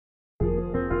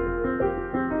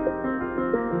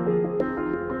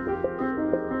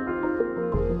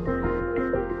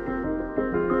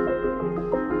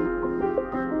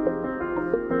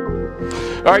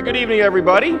All right, good evening,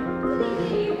 everybody.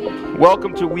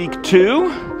 Welcome to week 2,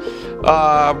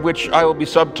 which I will be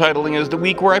subtitling as the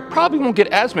week where I probably won't get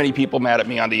as many people mad at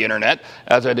me on the internet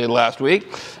as I did last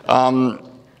week. And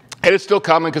it's still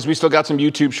coming because we still got some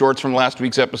YouTube shorts from last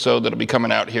week's episode that'll be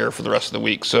coming out here for the rest of the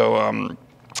week. So,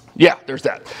 yeah, there's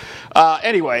that.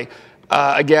 Anyway,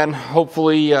 again,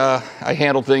 hopefully I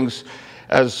handle things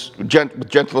as with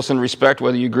gentleness and respect,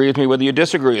 whether you agree with me, whether you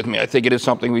disagree with me. I think it is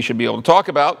something we should be able to talk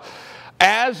about,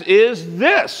 as is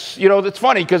this. You know, it's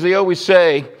funny because they always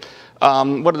say,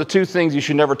 what are the 2 things you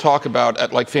should never talk about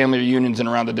at like family reunions and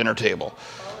around the dinner table?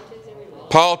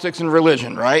 Politics and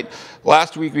religion, right?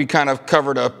 Last week we kind of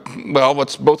covered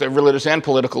what's both a religious and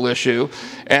political issue,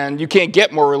 and you can't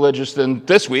get more religious than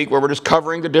this week where we're just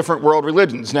covering the different world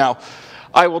religions. Now,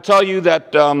 I will tell you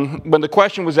that when the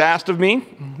question was asked of me,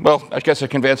 well, I guess I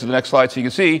can advance to the next slide so you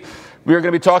can see, we are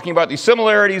going to be talking about the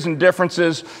similarities and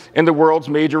differences in the world's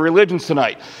major religions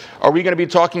tonight. Are we going to be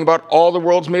talking about all the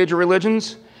world's major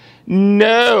religions?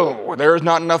 No, there is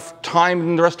not enough time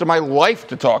in the rest of my life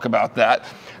to talk about that.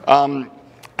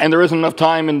 And there isn't enough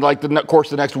time in like the course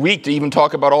of the next week to even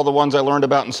talk about all the ones I learned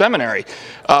about in seminary.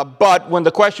 But when the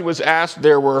question was asked,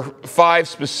 there were 4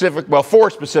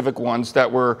 specific ones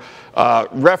that were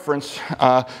referenced: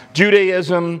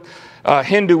 Judaism,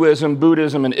 Hinduism,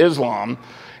 Buddhism, and Islam.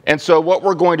 And so what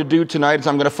we're going to do tonight is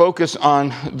I'm going to focus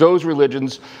on those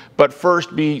religions, but first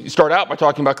start out by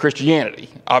talking about Christianity.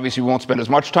 Obviously, we won't spend as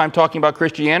much time talking about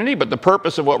Christianity, but the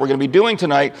purpose of what we're going to be doing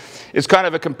tonight is kind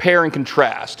of a compare and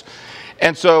contrast.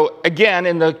 And so, again,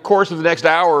 in the course of the next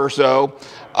hour or so,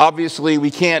 obviously we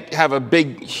can't have a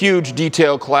big, huge,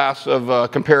 detailed class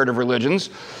of comparative religions.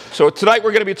 So tonight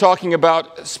we're going to be talking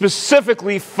about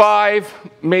specifically 5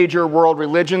 major world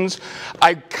religions.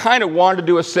 I kind of wanted to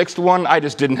do a 6th one. I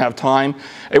just didn't have time.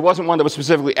 It wasn't one that was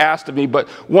specifically asked of me, but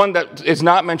one that is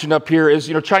not mentioned up here is,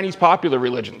 Chinese popular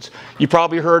religions. You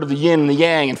probably heard of the yin and the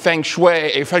yang and feng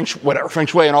shui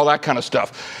and all that kind of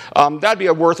stuff. That'd be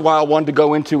a worthwhile one to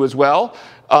go into as well.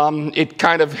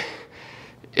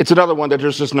 It's another one that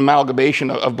there's just an amalgamation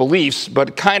of beliefs,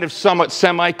 but kind of somewhat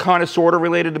kind of sort of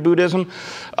related to Buddhism.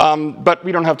 But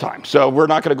we don't have time, so we're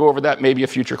not going to go over that, maybe a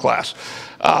future class.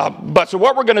 So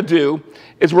what we're going to do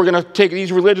is we're going to take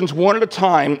these religions one at a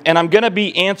time, and I'm going to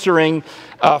be answering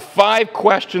 5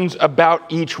 questions about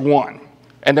each one.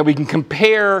 And then we can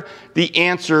compare the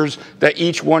answers that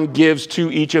each one gives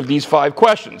to each of these 5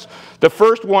 questions. The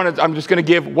first one is I'm just going to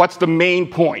give what's the main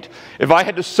point. If I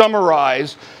had to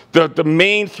summarize the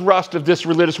main thrust of this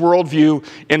religious worldview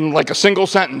in like a single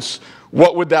sentence,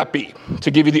 what would that be?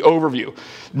 To give you the overview.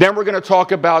 Then we're going to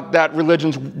talk about that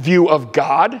religion's view of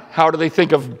God. How do they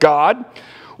think of God?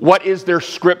 What is their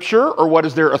scripture, or what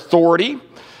is their authority?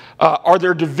 Are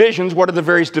there divisions? What are the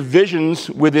various divisions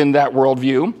within that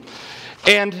worldview?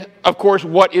 And, of course,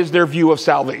 what is their view of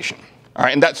salvation? All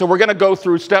right, so we're going to go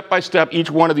through step by step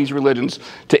each one of these religions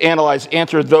to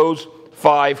answer those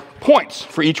 5 points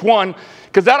for each one,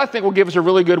 because that, I think, will give us a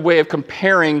really good way of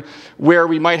comparing where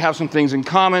we might have some things in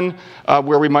common,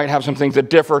 where we might have some things that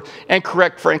differ, and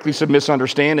correct, frankly, some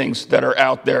misunderstandings that are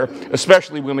out there,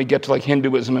 especially when we get to like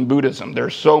Hinduism and Buddhism.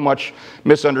 There's so much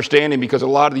misunderstanding because a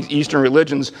lot of these Eastern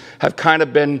religions have kind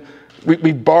of been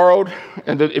we borrowed,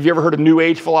 and if you ever heard of New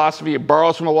Age philosophy, it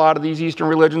borrows from a lot of these Eastern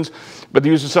religions, but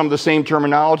uses some of the same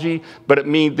terminology, but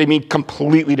they mean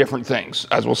completely different things,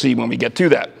 as we'll see when we get to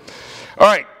that. All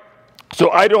right,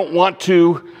 so I don't want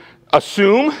to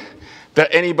assume that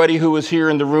anybody who is here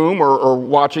in the room or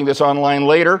watching this online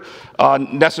later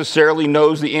necessarily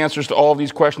knows the answers to all of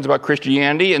these questions about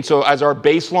Christianity. And so as our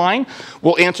baseline,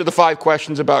 we'll answer the 5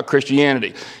 questions about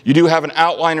Christianity. You do have an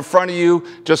outline in front of you,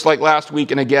 just like last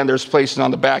week. And again, there's places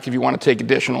on the back if you want to take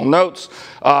additional notes.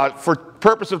 For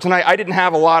purpose of tonight, I didn't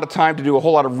have a lot of time to do a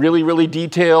whole lot of really, really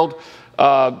detailed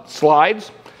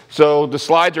slides. So the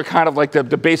slides are kind of like the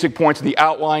basic points of the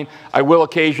outline. I will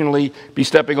occasionally be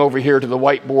stepping over here to the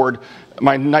whiteboard,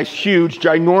 my nice, huge,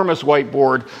 ginormous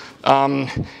whiteboard,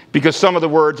 because some of the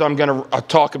words I'm going to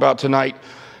talk about tonight,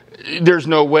 there's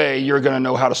no way you're going to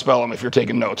know how to spell them if you're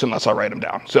taking notes unless I write them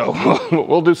down. So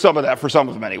we'll do some of that for some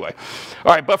of them anyway.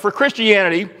 All right, but for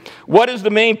Christianity, what is the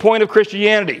main point of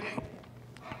Christianity?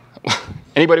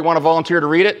 Anybody want to volunteer to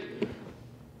read it?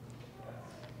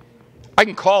 I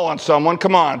can call on someone.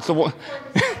 Come on. So, you have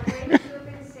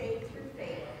been saved through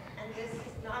faith, and this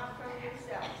is not from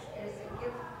yourselves. It is a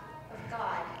gift of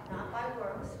God, not by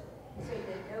works, so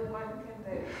that no one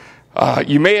can boast.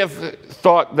 You may have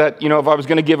thought that, if I was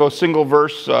going to give a single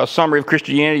verse summary of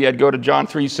Christianity, I'd go to John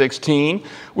 3:16,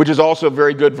 which is also a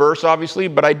very good verse, obviously,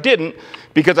 but I didn't,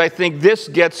 because I think this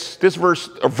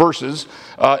verses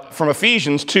from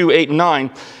Ephesians 2:8 and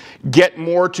 9 get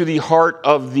more to the heart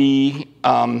of the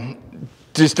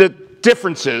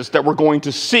differences that we're going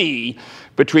to see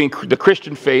between the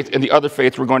Christian faith and the other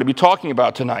faiths we're going to be talking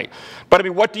about tonight. But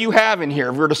what do you have in here?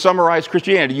 If we were to summarize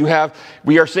Christianity,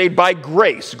 we are saved by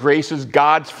grace. Grace is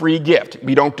God's free gift.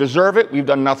 We don't deserve it. We've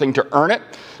done nothing to earn it,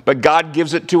 but God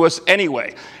gives it to us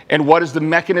anyway. And what is the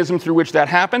mechanism through which that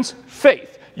happens?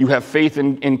 Faith. You have faith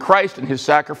in Christ and his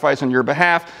sacrifice on your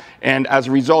behalf, and as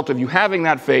a result of you having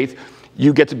that faith,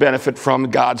 you get to benefit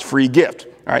from God's free gift.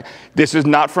 All right? This is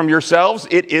not from yourselves.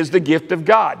 It is the gift of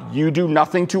God. You do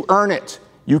nothing to earn it.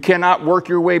 You cannot work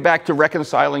your way back to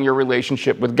reconciling your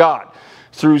relationship with God.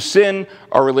 Through sin,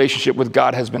 our relationship with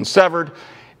God has been severed.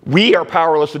 We are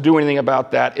powerless to do anything about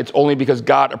that. It's only because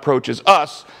God approaches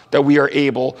us that we are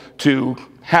able to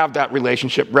have that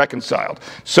relationship reconciled,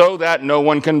 so that no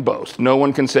one can boast. No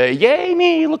one can say, "Yay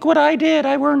me! Look what I did!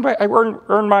 I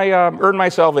earned my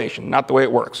salvation." Not the way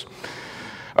it works.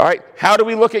 All right. How do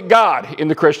we look at God in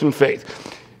the Christian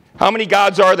faith? How many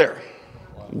gods are there?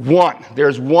 One.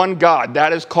 There's one God.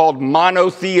 That is called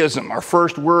monotheism, our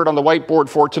first word on the whiteboard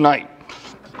for tonight.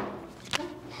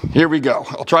 Here we go.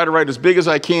 I'll try to write as big as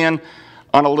I can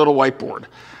on a little whiteboard.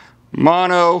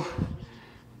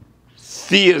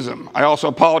 Monotheism. I also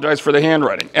apologize for the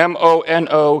handwriting.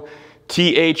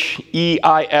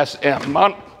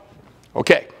 M-O-N-O-T-H-E-I-S-M.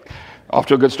 Okay. Off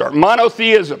to a good start.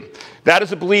 Monotheism. That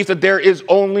is a belief that there is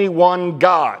only one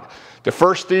God. The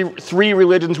first three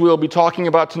religions we'll be talking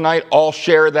about tonight all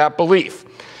share that belief.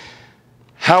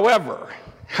 However,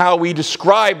 how we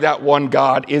describe that one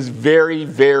God is very,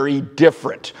 very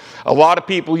different. A lot of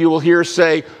people you will hear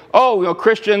say, "Oh,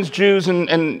 Christians, Jews,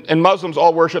 and Muslims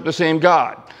all worship the same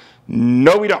God."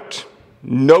 No, we don't.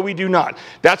 No, we do not.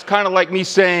 That's kind of like me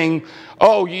saying,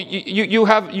 "Oh,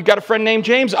 you got a friend named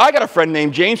James? I got a friend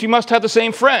named James. We must have the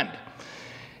same friend."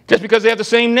 Just because they have the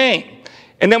same name.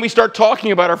 And then we start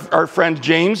talking about our friend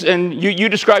James, and you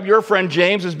describe your friend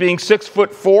James as being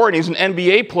 6'4", and he's an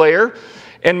NBA player,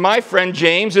 and my friend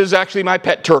James is actually my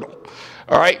pet turtle.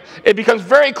 All right? It becomes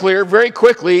very clear very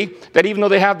quickly that even though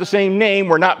they have the same name,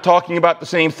 we're not talking about the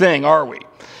same thing, are we?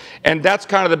 And that's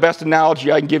kind of the best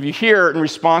analogy I can give you here in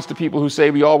response to people who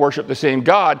say we all worship the same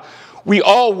God. We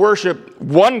all worship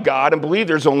one God and believe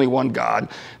there's only one God.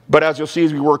 But as you'll see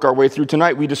as we work our way through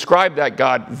tonight, we describe that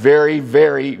God very,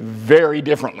 very, very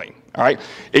differently. All right?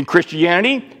 In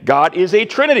Christianity, God is a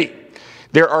Trinity.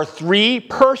 There are three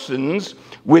persons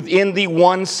within the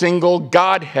one single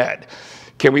Godhead.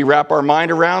 Can we wrap our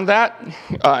mind around that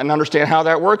and understand how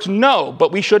that works? No,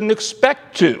 but we shouldn't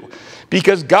expect to,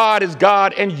 because God is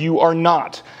God and you are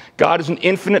not. God is an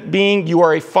infinite being. You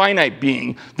are a finite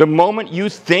being. The moment you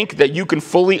think that you can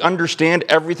fully understand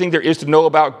everything there is to know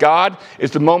about God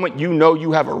is the moment you know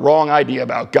you have a wrong idea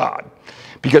about God.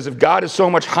 Because if God is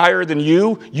so much higher than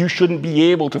you, you shouldn't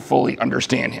be able to fully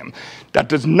understand him. That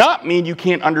does not mean you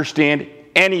can't understand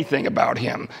anything about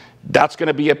him. That's going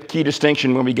to be a key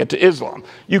distinction when we get to Islam.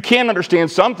 You can understand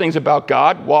some things about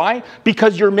God. Why?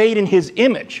 Because you're made in his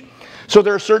image. So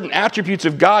there are certain attributes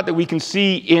of God that we can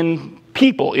see in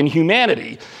people, in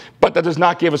humanity, but that does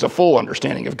not give us a full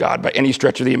understanding of God by any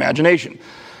stretch of the imagination.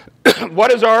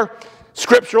 What is our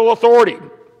scriptural authority?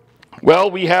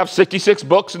 Well, we have 66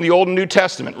 books in the Old and New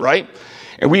Testament, right?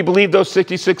 And we believe those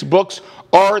 66 books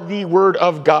are the Word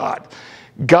of God.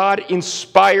 God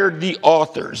inspired the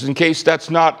authors. In case that's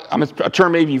not a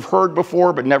term maybe you've heard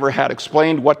before but never had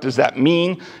explained, what does that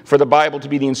mean for the Bible to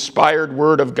be the inspired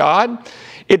Word of God?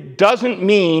 It doesn't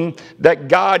mean that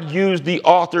God used the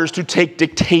authors to take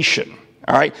dictation,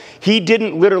 all right? He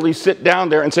didn't literally sit down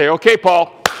there and say, "Okay,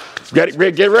 Paul, get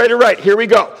ready to write. Here we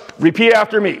go. Repeat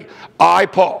after me. I,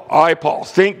 Paul,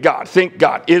 think God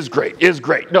is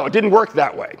great. No, it didn't work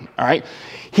that way, all right?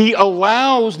 He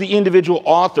allows the individual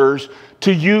authors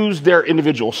to use their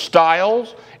individual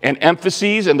styles and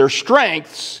emphases and their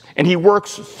strengths, and he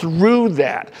works through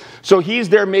that. So he's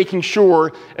there making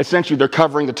sure, essentially, they're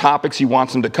covering the topics he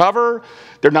wants them to cover.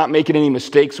 They're not making any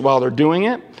mistakes while they're doing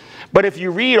it. But if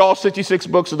you read all 66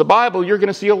 books of the Bible, you're going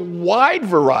to see a wide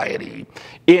variety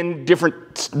in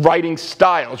different writing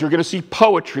styles. You're going to see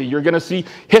poetry. You're going to see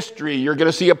history. You're going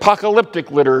to see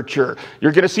apocalyptic literature.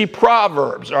 You're going to see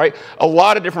proverbs, all right? A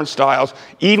lot of different styles.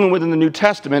 Even within the New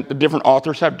Testament, the different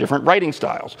authors have different writing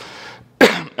styles.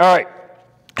 All right.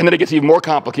 And then it gets even more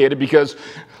complicated because,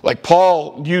 like,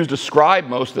 Paul used a scribe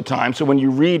most of the time. So when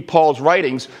you read Paul's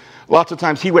writings, lots of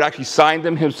times he would actually sign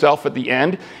them himself at the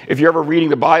end. If you're ever reading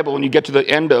the Bible and you get to the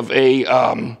end of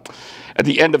a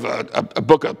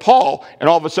book of Paul, and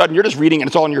all of a sudden you're just reading and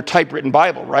it's all in your typewritten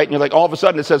Bible, right? And you're like, all of a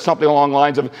sudden it says something along the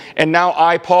lines of, and now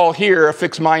I, Paul, here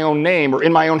affix my own name, or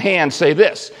in my own hand say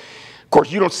this. Of course,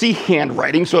 you don't see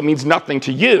handwriting, so it means nothing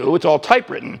to you. It's all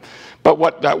typewritten. But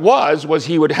what that was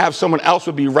he would have someone else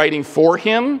would be writing for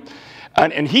him,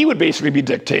 and he would basically be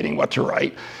dictating what to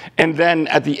write. And then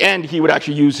at the end, he would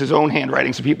actually use his own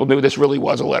handwriting so people knew this really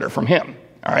was a letter from him.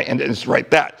 All right, and just write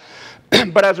that.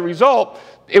 But as a result,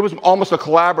 it was almost a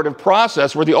collaborative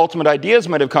process where the ultimate ideas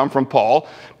might have come from Paul,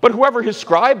 but whoever his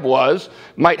scribe was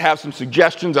might have some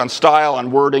suggestions on style,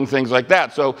 on wording, things like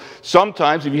that. So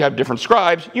sometimes if you have different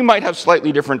scribes, you might have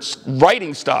slightly different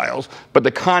writing styles, but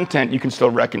the content you can still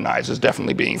recognize as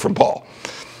definitely being from Paul.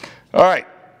 All right,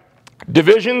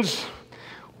 divisions,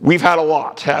 we've had a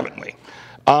lot, haven't we?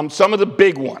 Some of the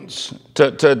big ones,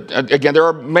 again, there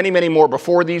are many, many more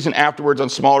before these and afterwards on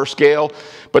smaller scale,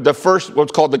 but the first,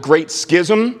 what's called the Great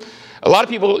Schism. A lot of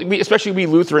people, especially we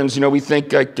Lutherans, we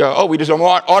think like, oh, we just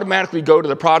automatically go to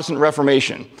the Protestant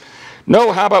Reformation.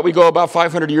 No, how about we go about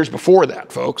 500 years before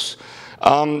that, folks?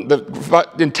 In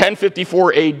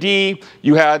 1054 AD,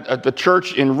 you had the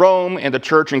church in Rome and the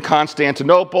church in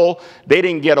Constantinople. They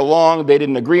didn't get along. They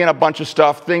didn't agree on a bunch of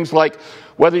stuff. Things like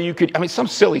whether you could, some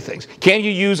silly things. Can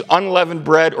you use unleavened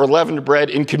bread or leavened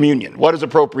bread in communion? What is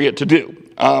appropriate to do?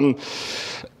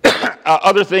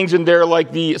 Other things in there like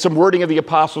some wording of the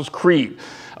Apostles' Creed.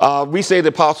 We say the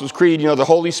Apostles' Creed, the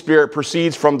Holy Spirit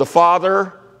proceeds from the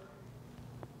Father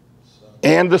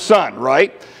and the Son,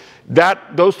 right?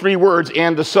 Those three words,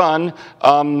 and the Son,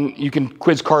 you can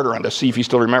quiz Carter on this, see if he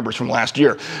still remembers from last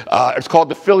year. It's called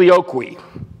the Filioque.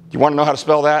 You want to know how to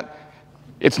spell that?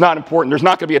 It's not important. There's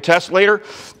not going to be a test later,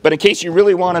 but in case you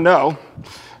really want to know,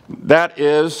 that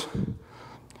is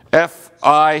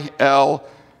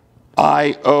Filioque.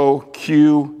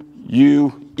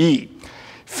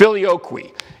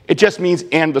 Filioque. It just means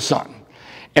and the Son.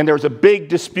 And there was a big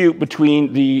dispute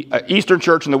between the Eastern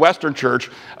Church and the Western Church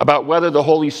about whether the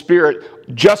Holy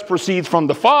Spirit just proceeds from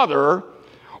the Father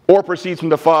or proceeds from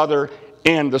the Father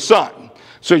and the Son.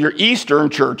 So your Eastern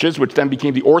churches, which then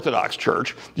became the Orthodox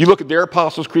Church, you look at their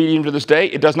Apostles' Creed even to this day,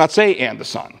 it does not say and the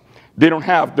Son. They don't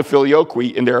have the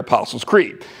Filioque in their Apostles'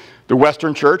 Creed. The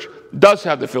Western Church does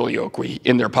have the Filioque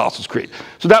in their Apostles' Creed.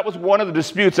 So that was one of the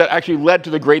disputes that actually led to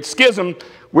the Great Schism,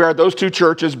 where those two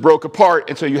churches broke apart,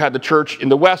 and so you had the church in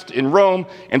the West in Rome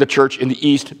and the church in the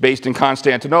East based in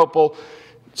Constantinople.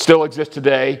 Still exists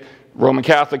today, Roman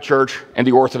Catholic Church and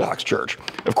the Orthodox Church.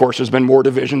 Of course, there's been more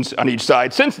divisions on each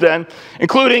side since then,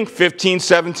 including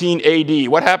 1517 AD.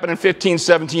 What happened in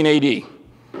 1517 AD?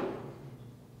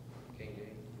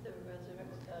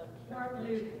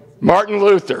 Martin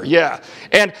Luther, yeah.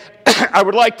 And I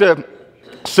would like to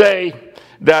say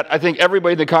that I think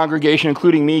everybody in the congregation,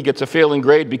 including me, gets a failing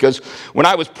grade, because when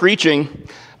I was preaching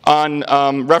on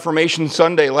Reformation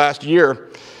Sunday last year,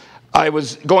 I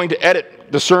was going to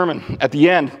edit the sermon at the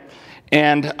end,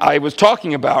 and I was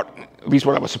talking about, at least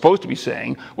what I was supposed to be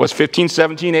saying, was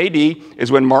 1517 AD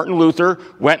is when Martin Luther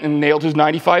went and nailed his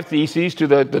 95 Theses to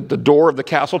the door of the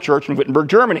Castle Church in Wittenberg,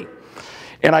 Germany.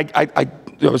 And I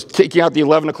was taking out the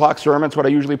 11 o'clock sermon, it's what I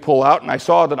usually pull out, and I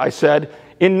saw that I said,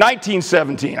 in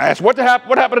 1917. I asked, what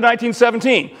happened in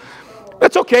 1917?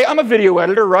 That's okay, I'm a video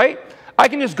editor, right? I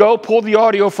can just go pull the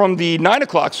audio from the 9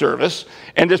 o'clock service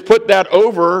and just put that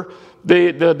over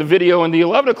the video in the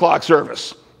 11 o'clock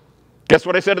service. Guess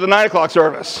what I said to the 9 o'clock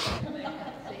service?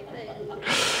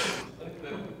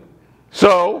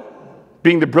 So,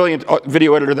 being the brilliant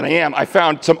video editor that I am, I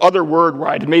found some other word where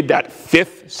I'd made that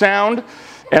fifth sound,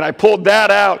 and I pulled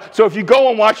that out. So if you go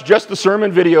and watch just the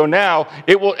sermon video now,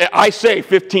 I say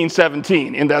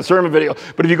 1517 in that sermon video.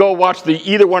 But if you go watch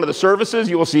either one of the services,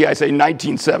 you will see I say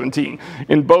 1917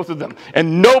 in both of them.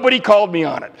 And nobody called me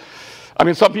on it. I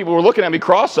mean, some people were looking at me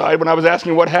cross-eyed when I was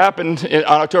asking what happened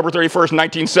on October 31st,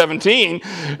 1917.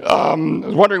 I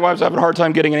was wondering why I was having a hard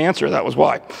time getting an answer. That was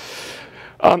why.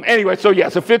 Anyway, so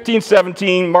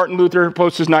 1517, Martin Luther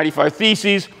posts his 95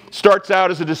 Theses, starts out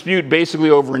as a dispute basically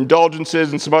over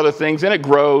indulgences and some other things, and it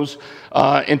grows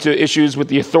into issues with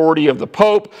the authority of the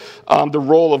Pope, the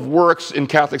role of works in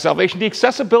Catholic salvation, the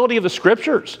accessibility of the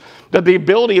Scriptures, that the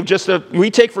ability of we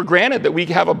take for granted that we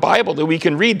have a Bible that we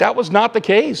can read. That was not the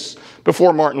case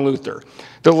before Martin Luther.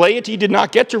 The laity did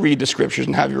not get to read the Scriptures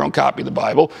and have your own copy of the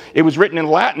Bible. It was written in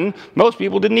Latin. Most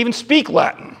people didn't even speak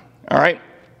Latin, all right?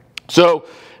 So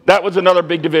that was another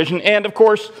big division. And of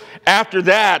course, after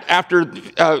that, after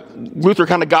Luther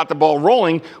kind of got the ball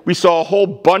rolling, we saw a whole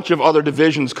bunch of other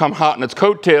divisions come hot in its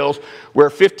coattails, where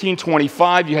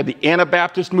 1525, you had the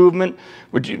Anabaptist movement,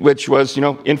 which was,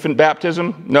 infant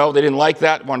baptism. No, they didn't like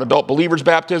that, wanted adult believers'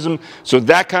 baptism. So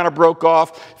that kind of broke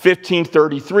off.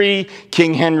 1533,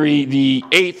 King Henry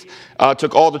VIII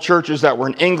took all the churches that were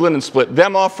in England and split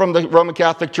them off from the Roman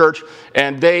Catholic Church,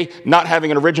 and they, not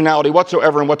having an originality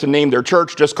whatsoever in what to name their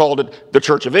church, just called it the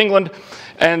Church of England.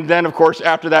 And then, of course,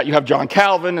 after that, you have John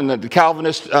Calvin, and the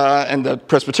Calvinist and the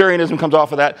Presbyterianism comes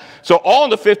off of that. So all in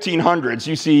the 1500s,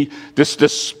 you see this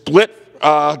split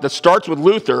that starts with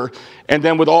Luther, and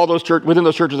then with all those within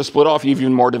those churches that split off,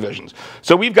 even more divisions.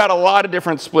 So we've got a lot of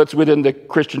different splits within the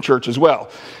Christian church as well.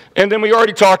 And then we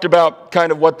already talked about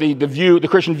kind of what the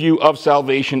Christian view of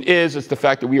salvation is. It's the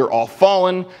fact that we are all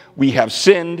fallen, we have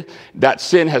sinned, that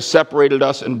sin has separated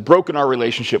us and broken our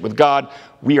relationship with God.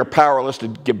 We are powerless to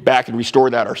get back and restore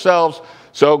that ourselves.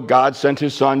 So God sent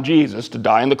his son Jesus to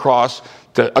die on the cross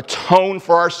to atone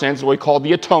for our sins, what we call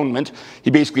the atonement.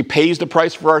 He basically pays the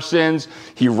price for our sins.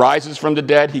 He rises from the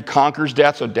dead. He conquers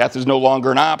death, so death is no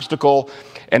longer an obstacle.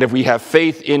 And if we have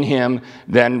faith in him,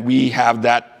 then we have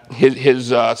that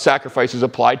his sacrifices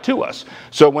applied to us.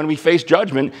 So when we face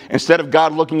judgment, instead of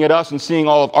God looking at us and seeing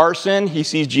all of our sin, he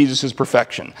sees Jesus'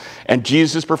 perfection. And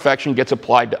Jesus' perfection gets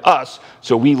applied to us,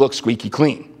 so we look squeaky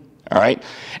clean. All right?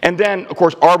 And then, of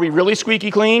course, are we really squeaky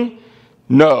clean?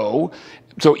 No.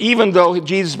 So even though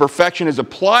Jesus' perfection is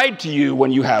applied to you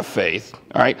when you have faith,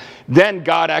 all right, then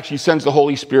God actually sends the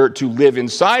Holy Spirit to live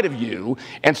inside of you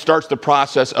and starts the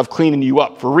process of cleaning you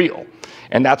up for real.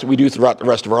 And that's what we do throughout the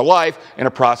rest of our life in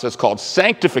a process called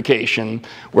sanctification,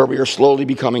 where we are slowly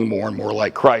becoming more and more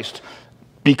like Christ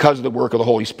because of the work of the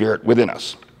Holy Spirit within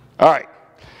us. All right.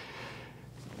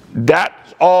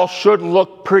 That all should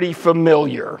look pretty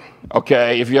familiar,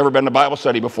 okay, if you've ever been to Bible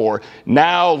study before.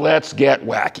 Now let's get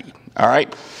wacky, all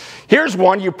right? Here's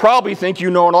one you probably think you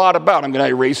know a lot about. I'm going to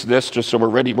erase this just so we're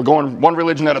ready. We're going one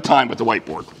religion at a time with the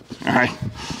whiteboard, all right?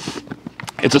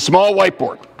 It's a small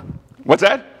whiteboard. What's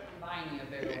that?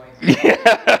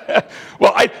 Yeah.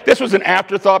 Well, this was an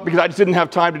afterthought because I just didn't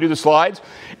have time to do the slides.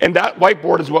 And that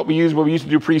whiteboard is what we use when we used to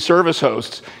do pre-service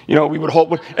hosts. We would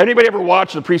hold. Anybody ever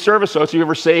watch the pre-service hosts? You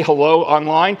ever say hello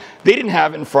online? They didn't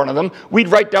have it in front of them. We'd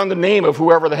write down the name of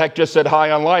whoever the heck just said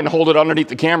hi online and hold it underneath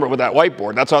the camera with that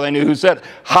whiteboard. That's how they knew who said it.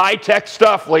 High-tech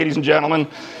stuff, ladies and gentlemen.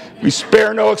 We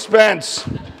spare no expense.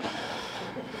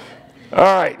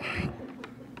 All right.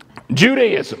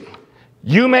 Judaism.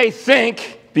 You may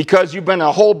think, because you've been in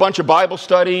a whole bunch of Bible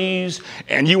studies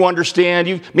and you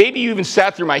understand, maybe you even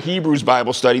sat through my Hebrews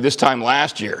Bible study this time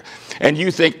last year, and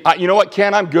you think, you know what,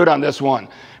 Ken, I'm good on this one,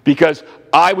 because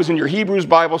I was in your Hebrews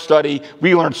Bible study.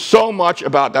 We learned so much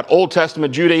about that Old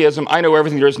Testament Judaism. I know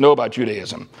everything there is to know about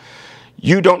Judaism.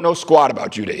 You don't know squat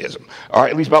about Judaism, all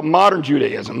right, at least about modern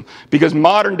Judaism, because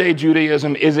modern day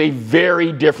Judaism is a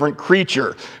very different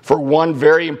creature for one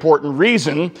very important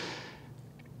reason.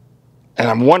 And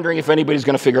I'm wondering if anybody's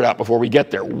going to figure it out before we get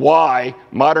there. Why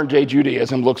modern-day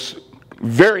Judaism looks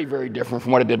very, very different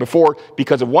from what it did before,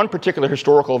 because of one particular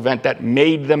historical event that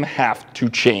made them have to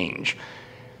change.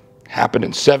 Happened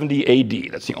in 70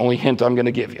 AD. That's the only hint I'm going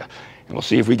to give you. And we'll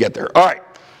see if we get there. All right.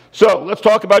 So let's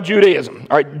talk about Judaism.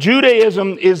 All right.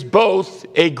 Judaism is both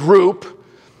a group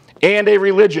and a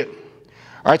religion.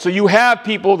 All right. So you have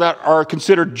people that are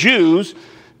considered Jews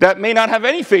that may not have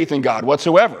any faith in God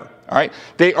whatsoever. All right,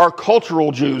 they are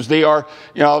cultural Jews. They are,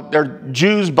 they're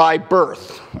Jews by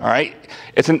birth. All right,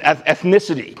 it's an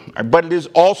ethnicity, but it is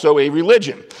also a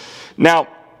religion. Now,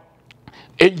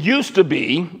 it used to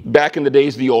be, back in the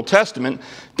days of the Old Testament,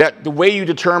 that the way you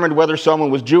determined whether someone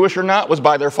was Jewish or not was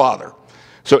by their father.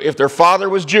 So if their father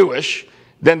was Jewish,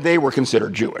 then they were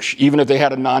considered Jewish, even if they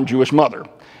had a non-Jewish mother.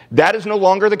 That is no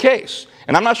longer the case.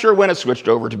 And I'm not sure when it switched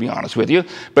over, to be honest with you,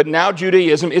 but now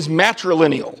Judaism is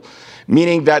matrilineal,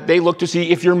 meaning that they look to see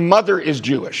if your mother is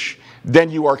Jewish, then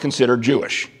you are considered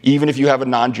Jewish, even if you have a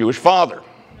non-Jewish father.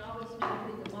 You can always know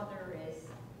who the mother is.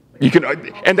 You can,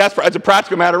 and that's as a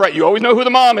practical matter, right? You always know who the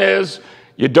mom is.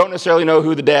 You don't necessarily know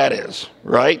who the dad is,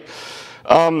 right?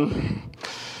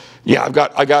 Yeah,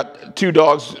 I got two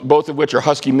dogs, both of which are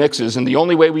husky mixes, and the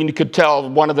only way we could tell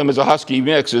one of them is a husky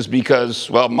mix is because,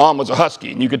 well, mom was a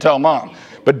husky, and you could tell mom.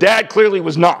 But dad clearly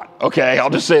was not, okay? I'll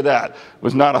just say that.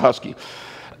 Was not a husky.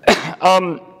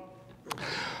 All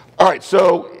right,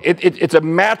 so it's a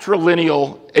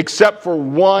matrilineal, except for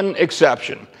one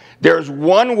exception. There's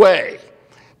one way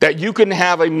that you can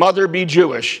have a mother be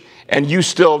Jewish and you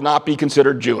still not be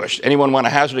considered Jewish. Anyone want to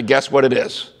hazard a guess what it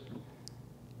is?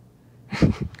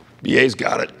 BA's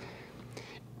got it.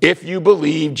 if you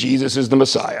believe Jesus is the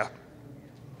Messiah.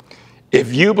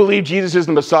 If you believe Jesus is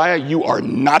the Messiah, you are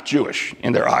not Jewish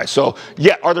in their eyes. So,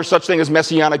 yeah, are there such things as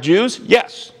Messianic Jews?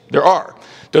 Yes, there are.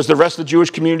 Does the rest of the Jewish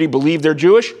community believe they're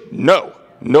Jewish? No.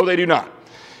 No, they do not.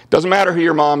 Doesn't matter who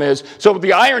your mom is. So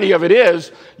the irony of it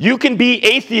is, you can be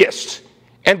atheist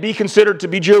and be considered to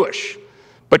be Jewish,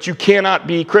 but you cannot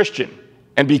be Christian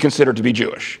and be considered to be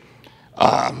Jewish.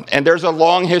 And there's a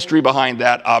long history behind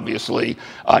that, obviously,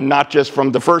 not just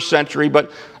from the first century,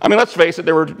 but, I mean, let's face it,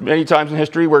 there were many times in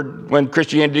history where, when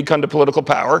Christianity did come to political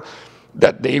power,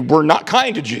 that they were not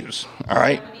kind to Jews, all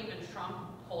right? That would even trump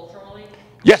culturally?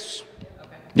 Yes.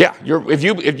 Okay. Yeah,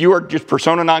 if you are just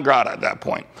persona non grata at that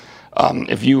point,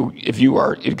 if you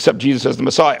accept Jesus as the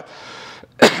Messiah.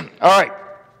 All right.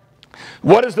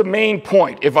 What is the main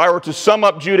point? If I were to sum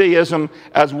up Judaism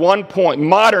as one point,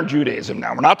 modern Judaism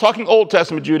now, we're not talking Old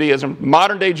Testament Judaism,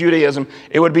 modern day Judaism,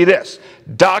 it would be this.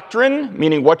 Doctrine,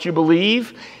 meaning what you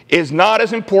believe, is not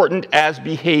as important as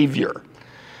behavior.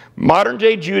 Modern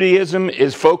day Judaism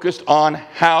is focused on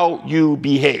how you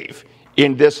behave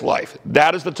in this life.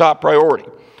 That is the top priority.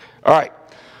 All right.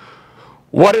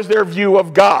 What is their view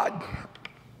of God?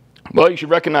 Well, you should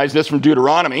recognize this from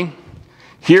Deuteronomy.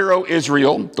 Hear, O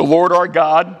Israel, the Lord our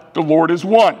God, the Lord is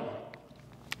one.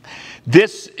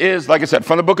 This is, like I said,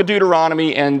 from the book of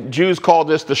Deuteronomy, and Jews call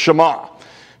this the Shema.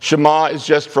 Shema is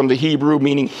just from the Hebrew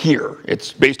meaning hear.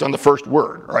 It's based on the first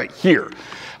word, right? Hear.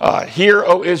 Hear,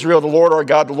 O Israel, the Lord our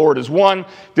God, the Lord is one.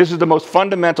 This is the most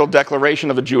fundamental declaration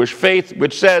of the Jewish faith,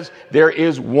 which says there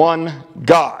is one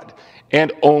God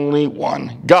and only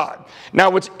one God. Now,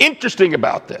 what's interesting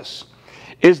about this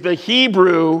is the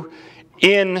Hebrew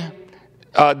in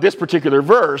this particular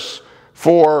verse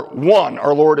for one,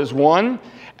 our Lord is one,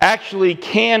 actually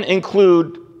can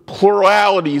include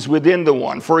pluralities within the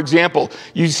one. For example,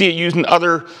 you see it used in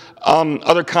other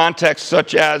contexts,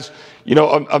 such as, you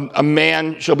know, a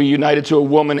man shall be united to a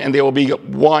woman and they will be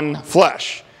one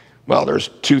flesh. Well, there's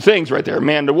two things right there,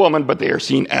 man to woman, but they are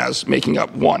seen as making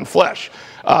up one flesh.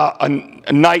 A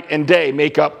night and day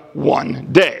make up one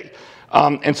day.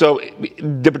 And so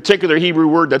the particular Hebrew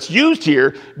word that's used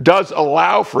here does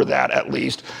allow for that, at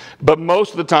least. But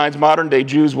most of the times, modern-day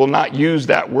Jews will not use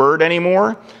that word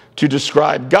anymore to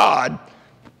describe God.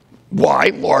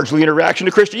 Why? Largely in reaction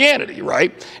to Christianity,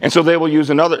 right? And so they will use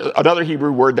another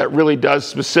Hebrew word that really does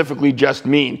specifically just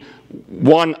mean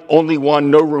one, only one,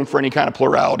 no room for any kind of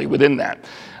plurality within that.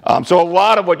 So a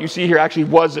lot of what you see here actually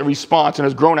was a response and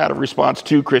has grown out of response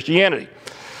to Christianity.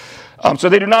 So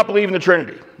they do not believe in the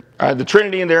Trinity. The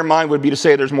Trinity in their mind would be to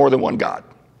say there's more than one God.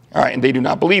 All right, and they do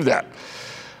not believe that.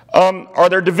 Are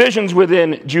there divisions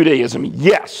within Judaism?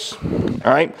 Yes.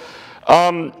 All right.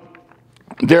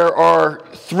 There are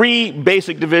three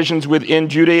basic divisions within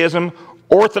Judaism: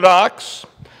 Orthodox,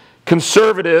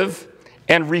 Conservative,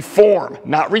 and Reform.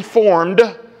 Not Reformed,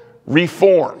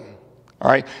 Reform. All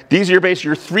right. These are basically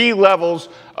your three levels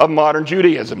of modern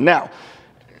Judaism. Now,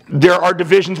 there are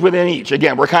divisions within each.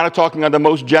 Again, we're kind of talking on the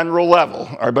most general level,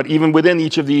 all right, but even within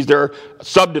each of these, there are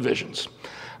subdivisions.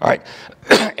 All right.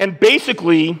 And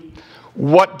basically,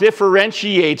 what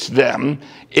differentiates them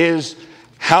is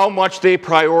how much they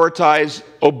prioritize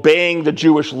obeying the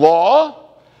Jewish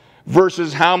law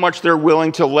versus how much they're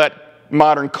willing to let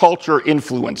modern culture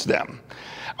influence them.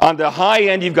 On the high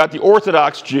end, you've got the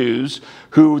Orthodox Jews,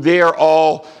 who they are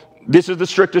all, this is the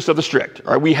strictest of the strict.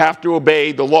 All right? We have to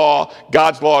obey the law.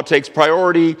 God's law takes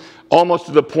priority, almost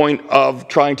to the point of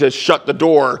trying to shut the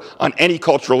door on any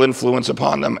cultural influence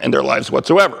upon them in their lives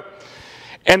whatsoever.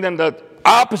 And then the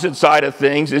opposite side of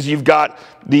things is you've got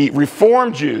the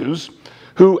Reform Jews,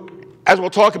 who, as we'll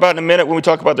talk about in a minute when we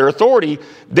talk about their authority,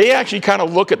 they actually kind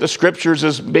of look at the scriptures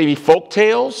as maybe folk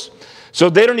tales. So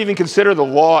they don't even consider the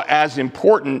law as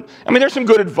important. I mean, there's some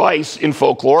good advice in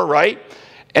folklore, right?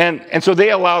 And so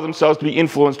they allow themselves to be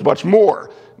influenced much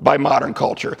more by modern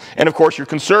culture. And of course, your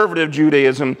conservative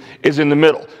Judaism is in the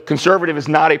middle. Conservative is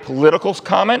not a political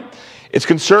comment. It's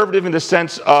conservative in the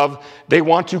sense of they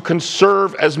want to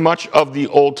conserve as much of the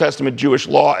Old Testament Jewish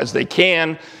law as they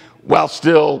can, while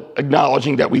still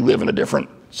acknowledging that we live in a different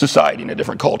society, in a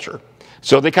different culture.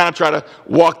 So they kind of try to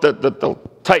walk the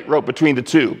tightrope between the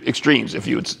two extremes, if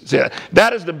you would say that.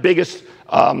 That is the biggest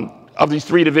of these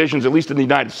three divisions, at least in the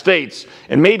United States,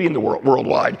 and maybe in the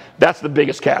worldwide. That's the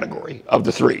biggest category of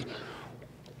the three.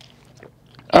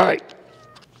 All right.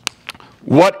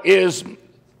 What is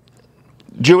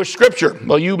Jewish scripture?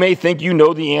 Well, you may think you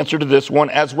know the answer to this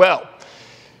one as well.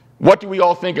 What do we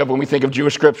all think of when we think of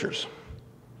Jewish scriptures?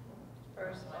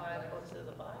 First 5 books of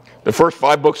the Bible. The first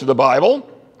 5 books of the Bible.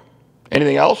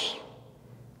 Anything else?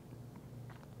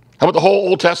 How about the whole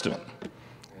Old Testament?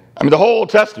 I mean, the whole Old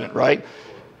Testament, right?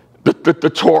 The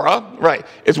Torah, right,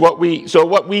 is what we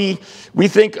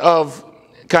think of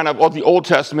kind of, well, the Old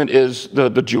Testament is the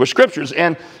Jewish scriptures.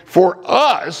 And for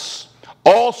us,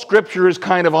 all scripture is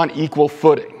kind of on equal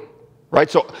footing, right?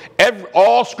 So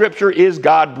all scripture is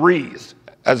God-breathed,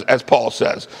 as Paul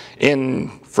says in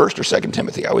 1st or 2nd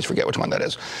Timothy. I always forget which one that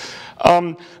is.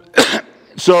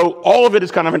 So all of it is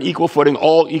kind of an equal footing,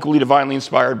 all equally divinely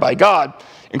inspired by God,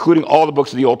 including all the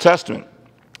books of the Old Testament.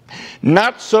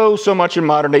 Not so much in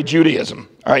modern-day Judaism,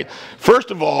 all right?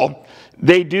 First of all,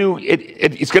 they do,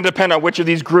 it's going to depend on which of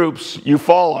these groups you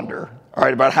fall under, all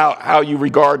right, about how you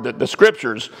regard the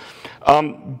scriptures.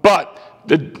 But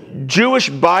the Jewish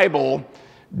Bible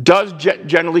does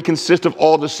generally consist of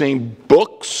all the same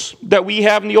books that we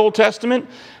have in the Old Testament,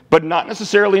 but not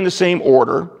necessarily in the same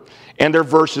order, and their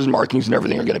verses, markings, and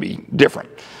everything are going to be different.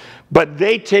 But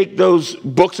they take those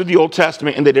books of the Old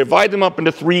Testament and they divide them up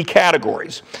into 3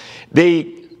 categories.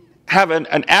 They have an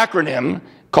acronym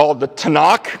called the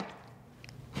Tanakh.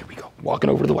 Here we go, walking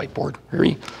over to the whiteboard.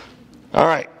 All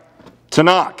right,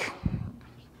 Tanakh.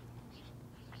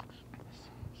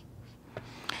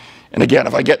 And again,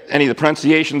 if I get any of the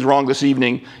pronunciations wrong this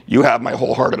evening, you have my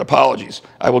wholehearted apologies.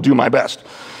 I will do my best.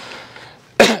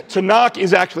 Tanakh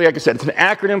is actually, like I said, it's an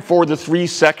acronym for the 3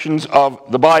 sections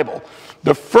of the Bible.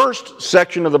 The first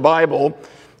section of the Bible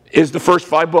is the first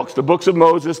 5 books, the books of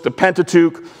Moses, the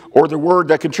Pentateuch, or the word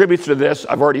that contributes to this,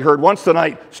 I've already heard once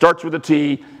tonight, starts with a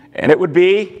T, and it would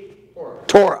be?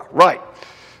 Torah, right.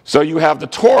 So you have the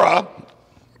Torah,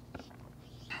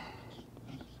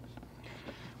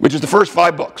 which is the first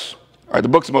 5 books, all right, the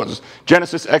books of Moses,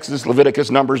 Genesis, Exodus,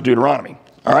 Leviticus, Numbers, Deuteronomy,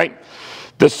 all right?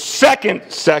 The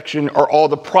second section are all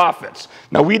the prophets.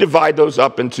 Now, we divide those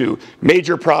up into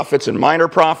major prophets and minor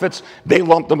prophets. They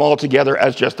lump them all together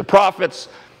as just the prophets.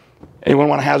 Anyone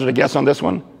want to hazard a guess on this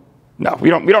one? No,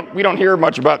 we don't hear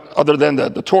much about other than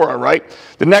the Torah, right?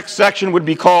 The next section would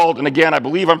be called, and again, I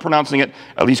believe I'm pronouncing it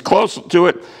at least close to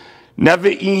it,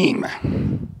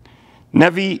 Nevi'im.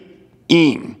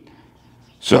 Nevi'im.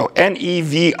 So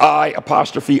N-E-V-I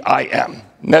apostrophe I-M.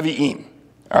 Nevi'im.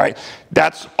 All right,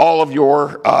 that's all of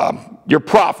your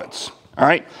prophets, all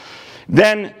right?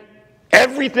 Then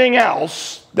everything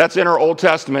else that's in our Old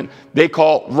Testament, they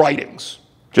call writings,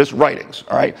 just writings,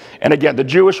 all right? And again, the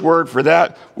Jewish word for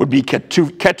that would be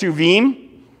ketuvim.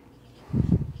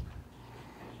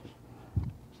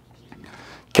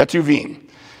 Ketuvim.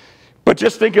 But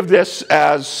just think of this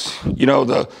as, you know,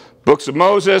 the books of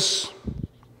Moses,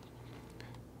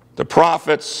 the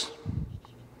prophets,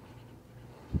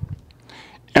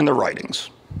 and the writings,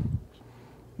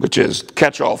 which is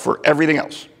catch-all for everything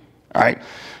else, all right?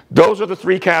 Those are the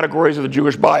 3 categories of the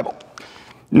Jewish Bible.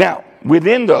 Now,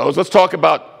 within those, let's talk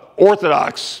about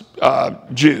Orthodox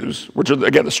Jews, which are,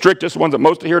 again, the strictest ones that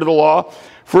most adhere to the law.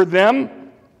 For them,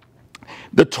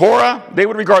 the Torah, they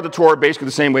would regard the Torah basically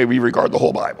the same way we regard the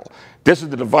whole Bible. This is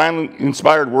the divinely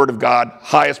inspired word of God,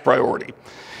 highest priority.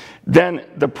 Then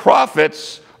the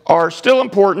prophets are still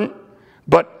important,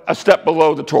 but a step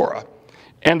below the Torah.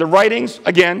 And the writings,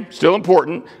 again, still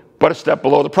important, but a step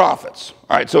below the prophets.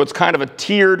 All right, so it's kind of a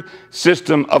tiered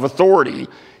system of authority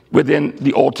within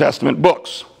the Old Testament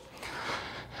books.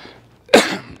 All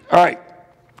right,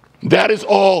 that is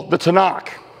all the Tanakh.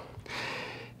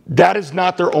 That is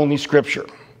not their only scripture.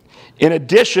 In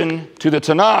addition to the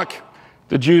Tanakh,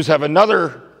 the Jews have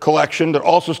another collection that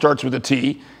also starts with a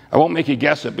T. I won't make you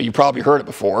guess it, but you probably heard it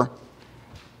before.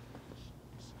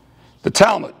 The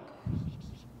Talmud.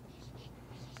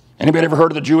 Anybody ever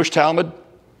heard of the Jewish Talmud?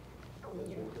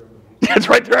 It's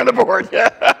right there on the board, yeah.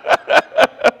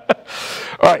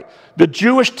 All right, the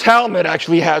Jewish Talmud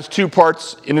actually has 2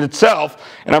 parts in itself,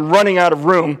 and I'm running out of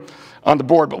room on the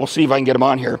board, but we'll see if I can get them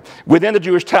on here. Within the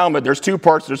Jewish Talmud, there's 2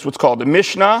 parts. There's what's called the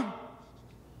Mishnah.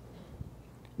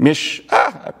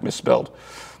 I misspelled.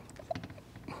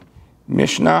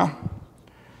 Mishnah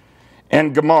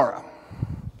and Gemara.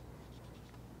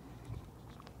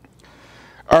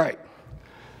 All right.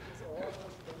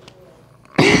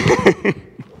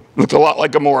 Looks a lot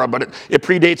like Gomorrah, but it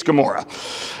predates Gomorrah.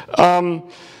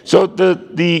 So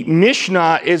the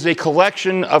Mishnah is a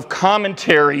collection of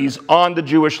commentaries on the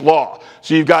Jewish law.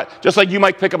 So you've got, just like you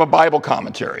might pick up a Bible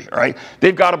commentary, right?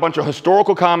 They've got a bunch of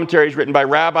historical commentaries written by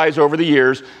rabbis over the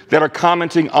years that are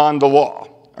commenting on the law,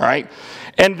 all right?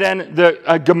 And then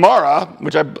the Gemara,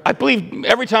 which I believe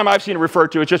every time I've seen it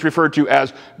referred to, it's just referred to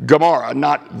as Gemara,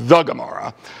 not the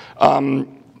Gemara.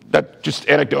 That's just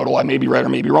anecdotal. I may be right or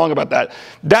may be wrong about that.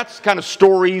 That's kind of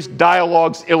stories,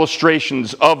 dialogues,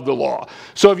 illustrations of the law.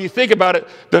 So if you think about it,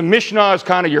 the Mishnah is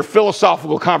kind of your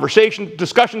philosophical conversation,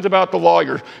 discussions about the law,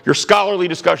 your scholarly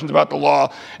discussions about the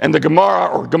law, and the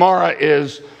Gemara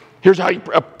is, here's how you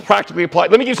practically apply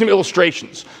it. Let me give you some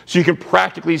illustrations so you can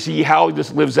practically see how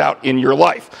this lives out in your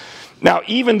life. Now,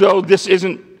 even though this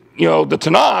isn't, the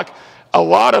Tanakh, a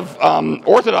lot of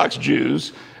Orthodox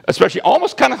Jews, especially,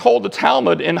 almost kind of hold the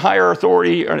Talmud in higher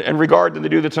authority and regard than they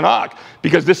do the Tanakh,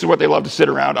 because this is what they love to sit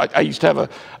around. I used to have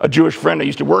a Jewish friend I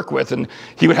used to work with, and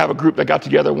he would have a group that got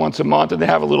together once a month, and they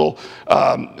have a little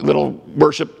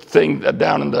worship thing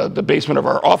down in the basement of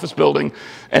our office building,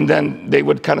 and then they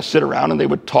would kind of sit around and they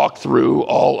would talk through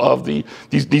all of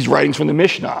these writings from the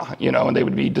Mishnah, and they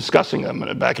would be discussing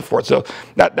them back and forth. So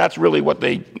that's really what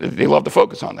they love to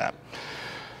focus on that.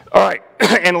 All right,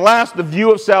 and last, the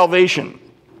view of salvation.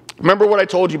 Remember what I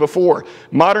told you before.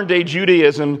 Modern day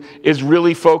Judaism is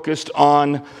really focused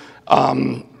on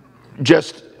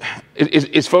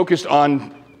is focused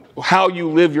on how you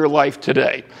live your life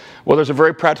today. Well, there's a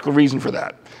very practical reason for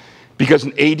that. Because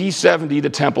in AD 70, the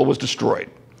temple was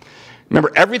destroyed.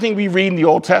 Remember, everything we read in the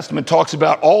Old Testament talks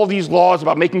about all these laws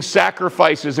about making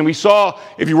sacrifices. And we saw,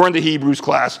 if you were in the Hebrews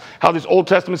class, how this Old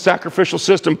Testament sacrificial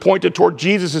system pointed toward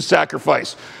Jesus'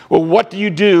 sacrifice. Well, what do you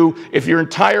do if your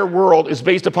entire world is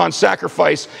based upon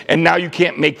sacrifice and now you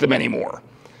can't make them anymore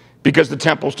because the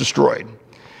temple's destroyed?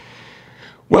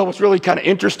 Well, what's really kind of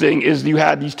interesting is you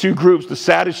had these two groups, the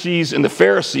Sadducees and the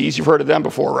Pharisees. You've heard of them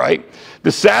before, right?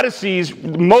 The Sadducees,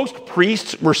 most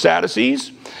priests were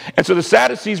Sadducees. And so the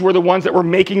Sadducees were the ones that were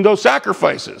making those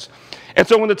sacrifices. And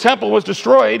so when the temple was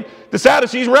destroyed, the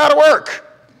Sadducees were out of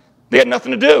work. They had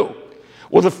nothing to do.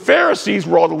 Well, the Pharisees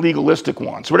were all the legalistic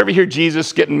ones. So whenever you hear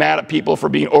Jesus getting mad at people for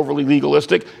being overly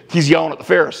legalistic, he's yelling at the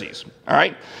Pharisees, all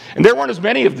right? And there weren't as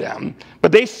many of them,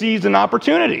 but they seized an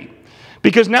opportunity.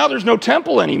 Because now there's no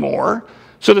temple anymore,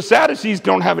 so the Sadducees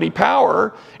don't have any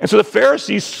power, and so the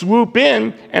Pharisees swoop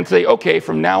in and say, okay,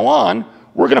 from now on,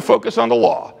 we're going to focus on the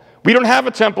law. We don't have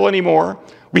a temple anymore.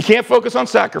 We can't focus on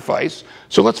sacrifice,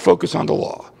 so let's focus on the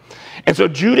law. And so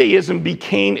Judaism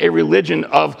became a religion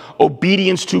of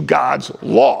obedience to God's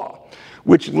law,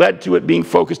 which led to it being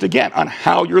focused again on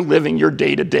how you're living your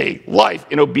day-to-day life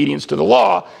in obedience to the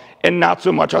law, and not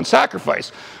so much on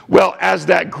sacrifice. Well, as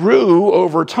that grew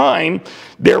over time,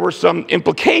 there were some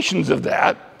implications of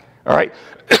that, all right?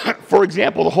 For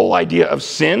example, the whole idea of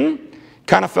sin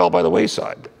kind of fell by the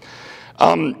wayside.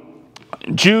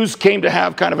 Jews came to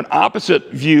have kind of an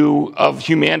opposite view of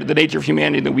humanity, the nature of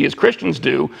humanity, than we as Christians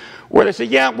do, where they say,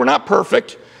 yeah, we're not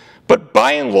perfect, but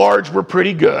by and large, we're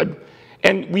pretty good,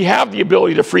 and we have the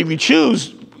ability to freely choose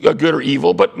good or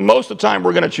evil, but most of the time,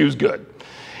 we're going to choose good.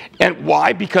 And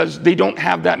why? Because they don't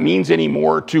have that means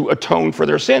anymore to atone for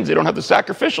their sins. They don't have the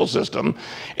sacrificial system.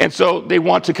 And so they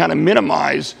want to kind of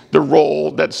minimize the role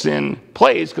that sin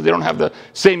plays because they don't have the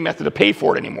same method to pay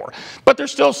for it anymore. But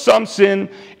there's still some sin,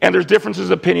 and there's differences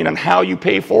of opinion on how you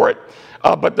pay for it.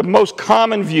 But the most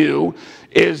common view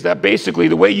is that basically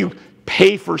the way you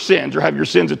pay for sins or have your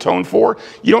sins atoned for,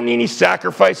 you don't need any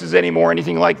sacrifices anymore,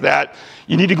 anything like that.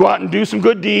 You need to go out and do some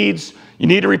good deeds. You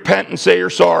need to repent and say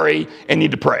you're sorry, and need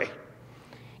to pray.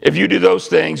 If you do those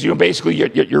things, basically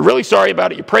you're really sorry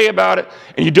about it, you pray about it,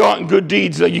 and you do it in good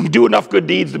deeds. You can do enough good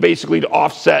deeds to basically to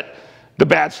offset the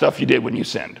bad stuff you did when you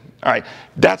sinned. All right,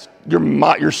 that's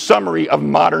your summary of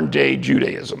modern day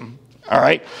Judaism. All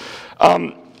right,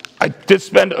 I did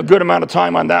spend a good amount of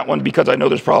time on that one because I know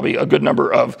there's probably a good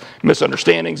number of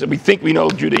misunderstandings, and we think we know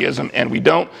Judaism and we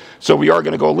don't. So we are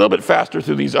going to go a little bit faster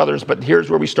through these others, but here's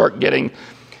where we start getting.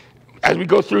 As we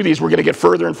go through these, we're going to get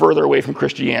further and further away from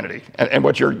Christianity and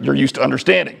what you're used to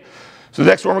understanding. So the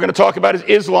next one we're going to talk about is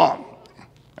Islam.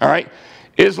 All right?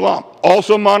 Islam,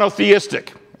 also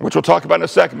monotheistic, which we'll talk about in a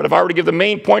second. But if I were to give the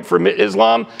main point for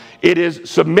Islam, it is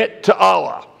submit to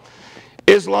Allah.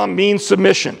 Islam means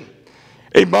submission.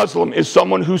 A Muslim is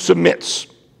someone who submits.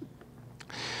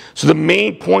 So the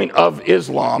main point of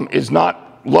Islam is not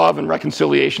love and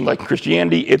reconciliation like in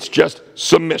Christianity, it's just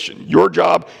submission. Your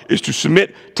job is to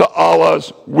submit to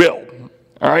Allah's will.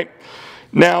 All right?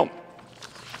 Now,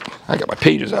 I got my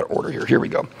pages out of order here. Here we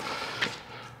go.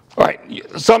 All right.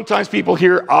 Sometimes people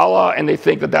hear Allah and they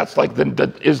think that that's like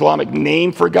the Islamic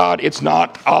name for God. It's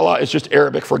not. Allah is just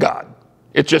Arabic for God.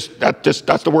 It's just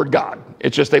that's the word God.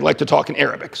 It's just they like to talk in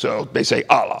Arabic, so they say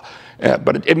Allah.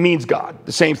 But it means God,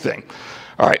 the same thing.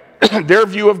 All right, their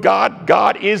view of God,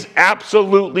 God is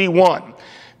absolutely one.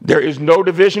 There is no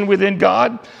division within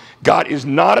God. God is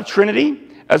not a trinity.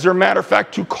 As a matter of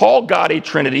fact, to call God a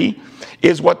trinity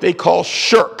is what they call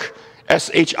shirk,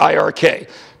 S-H-I-R-K.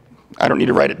 I don't need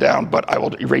to write it down, but I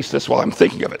will erase this while I'm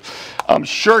thinking of it.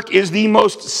 Shirk is the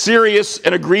most serious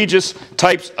and egregious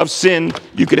types of sin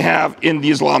you could have in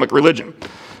the Islamic religion.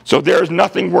 So there's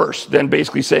nothing worse than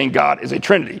basically saying God is a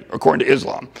Trinity, according to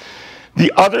Islam.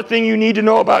 The other thing you need to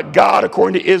know about God,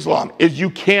 according to Islam, is you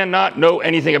cannot know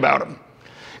anything about him.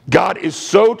 God is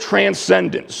so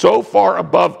transcendent, so far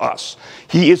above us.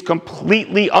 He is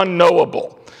completely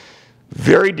unknowable.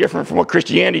 Very different from what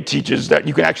Christianity teaches, that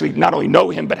you can actually not only know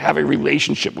him, but have a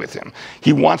relationship with him.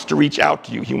 He wants to reach out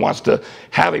to you. He wants to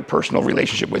have a personal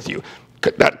relationship with you.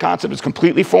 That concept is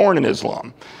completely foreign in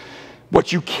Islam.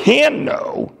 What you can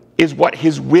know is what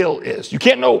his will is. You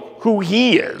can't know who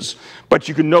he is, but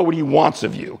you can know what he wants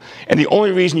of you. And the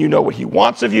only reason you know what he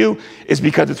wants of you is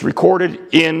because it's recorded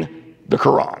in the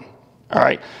Quran. All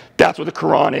right? That's what the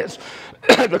Quran is.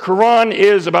 The Quran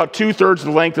is about 2/3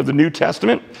 the length of the New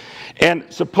Testament. And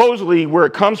supposedly where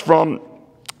it comes from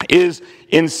is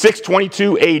in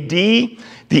 622 AD,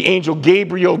 the angel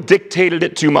Gabriel dictated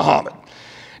it to Muhammad.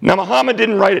 Now, Muhammad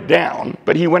didn't write it down,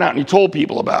 but he went out and he told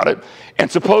people about it.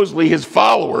 And supposedly his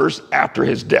followers, after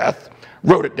his death,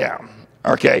 wrote it down.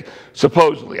 Okay,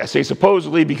 supposedly. I say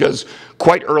supposedly because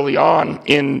quite early on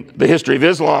in the history of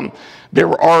Islam, there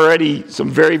were already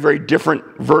some very, very different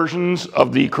versions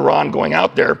of the Quran going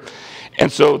out there.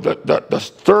 And so the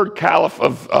third caliph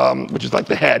of, which is like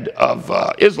the head of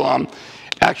Islam,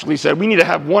 actually said, we need to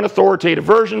have one authoritative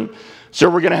version. So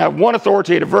we're going to have one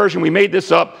authoritative version. We made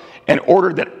this up and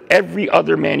ordered that every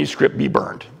other manuscript be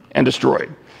burned and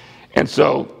destroyed. And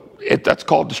so that's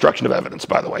called destruction of evidence,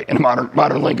 by the way, in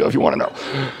modern lingo, if you want to know.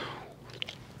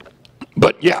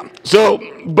 But yeah,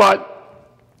 but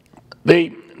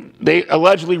they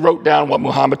allegedly wrote down what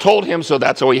Muhammad told him, so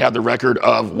that's how we have the record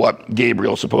of what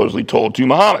Gabriel supposedly told to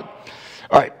Muhammad.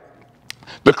 All right,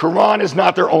 the Quran is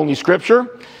not their only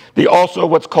scripture. They also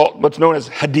what's known as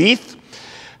hadith.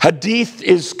 Hadith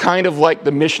is kind of like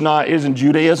the Mishnah is in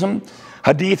Judaism.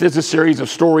 Hadith is a series of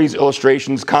stories,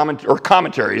 illustrations,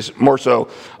 commentaries, more so,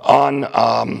 on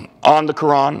the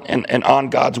Quran and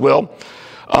on God's will.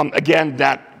 Again,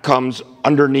 that comes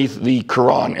underneath the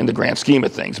Quran in the grand scheme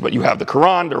of things. But you have the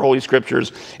Quran, their holy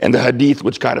scriptures, and the Hadith,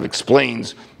 which kind of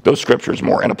explains those scriptures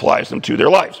more and applies them to their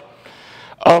lives.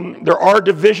 There are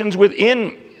divisions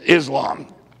within Islam.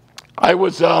 I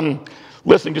was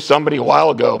listening to somebody a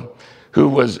while ago who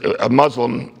was a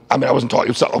Muslim. I mean, I wasn't talking,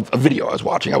 it was a video I was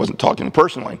watching. I wasn't talking to them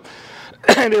personally.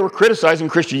 And they were criticizing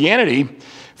Christianity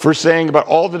for saying about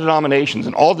all the denominations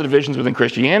and all the divisions within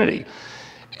Christianity.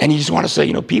 And you just want to say,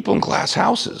 you know, people in glass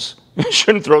houses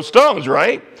shouldn't throw stones,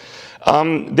 right?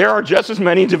 There are just as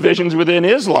many divisions within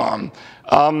Islam.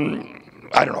 I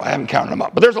don't know, I haven't counted them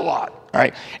up, but there's a lot, all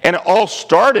right? And it all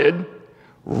started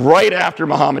right after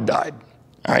Muhammad died,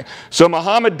 all right? So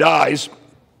Muhammad dies,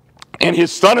 and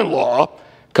his son-in-law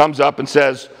comes up and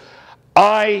says,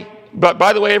 but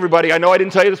by the way, everybody, I know I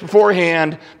didn't tell you this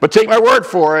beforehand, but take my word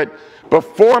for it.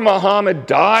 Before Muhammad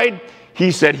died,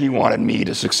 he said he wanted me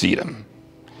to succeed him.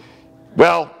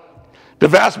 Well, the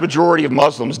vast majority of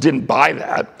Muslims didn't buy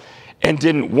that and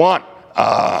didn't want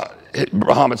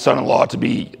Muhammad's son-in-law to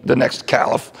be the next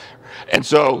caliph. And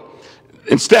so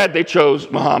instead, they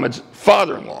chose Muhammad's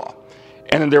father-in-law.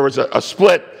 And then there was a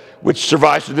split which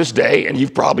survives to this day, and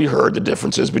you've probably heard the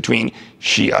differences between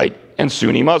Shiite and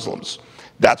Sunni Muslims.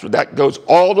 That goes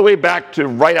all the way back to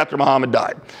right after Muhammad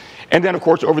died. And then, of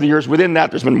course, over the years within that,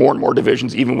 there's been more and more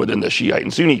divisions, even within the Shiite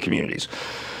and Sunni communities.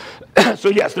 So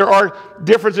yes, there are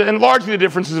differences, and largely the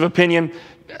differences of opinion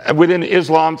within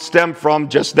Islam stem from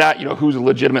just that, you know, who's a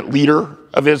legitimate leader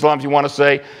of Islam, if you want to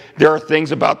say. There are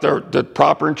things about the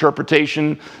proper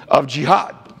interpretation of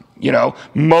jihad. You know,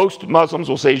 most Muslims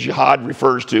will say jihad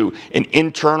refers to an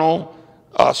internal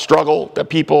struggle that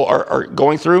people are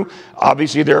going through.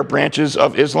 Obviously, there are branches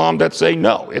of Islam that say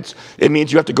no. It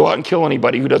means you have to go out and kill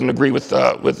anybody who doesn't agree with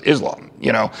Islam.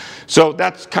 You know, so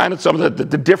that's kind of some of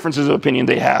the differences of opinion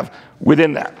they have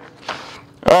within that.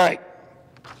 All right,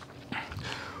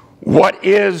 what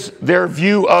is their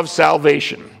view of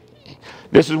salvation?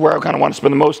 This is where I kind of want to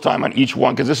spend the most time on each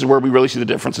one, because this is where we really see the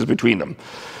differences between them.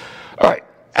 All right.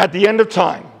 At the end of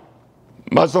time,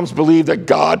 Muslims believe that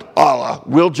God, Allah,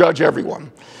 will judge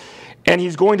everyone. And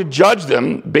he's going to judge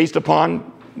them based upon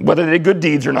whether they did good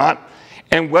deeds or not,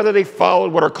 and whether they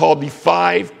followed what are called the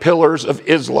 5 pillars of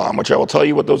Islam, which I will tell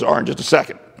you what those are in just a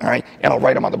second, all right? And I'll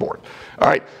write them on the board. All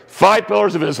right, 5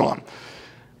 pillars of Islam.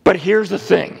 But here's the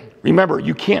thing. Remember,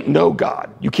 you can't know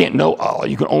God. You can't know Allah.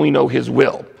 You can only know his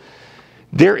will.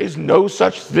 There is no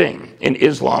such thing in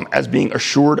Islam as being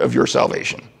assured of your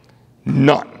salvation.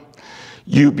 None.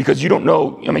 Because you don't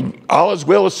know, I mean, Allah's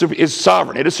will is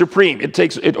sovereign. It is supreme.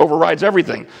 It overrides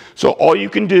everything. So all you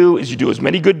can do is you do as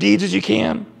many good deeds as you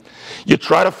can. You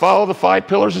try to follow the 5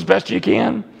 pillars as best you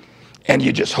can, and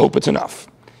you just hope it's enough.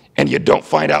 And you don't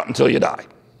find out until you die.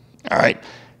 All right?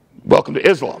 Welcome to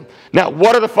Islam. Now,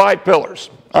 what are the 5 pillars?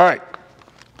 All right.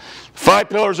 5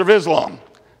 pillars of Islam.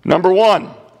 Number 1,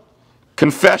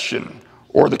 confession,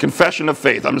 or the confession of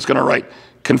faith. I'm just going to write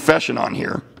confession on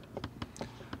here.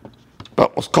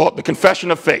 But let's call it the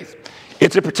confession of faith.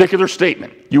 It's a particular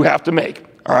statement you have to make,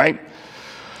 all right?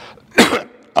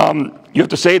 You have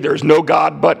to say there's no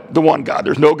God but the one God.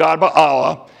 There's no God but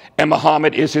Allah, and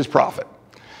Muhammad is his prophet.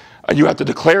 You have to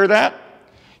declare that.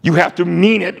 You have to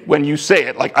mean it when you say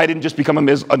it. Like, I didn't just become a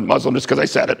Muslim just because I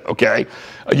said it, okay?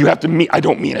 You have to mean, I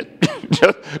don't mean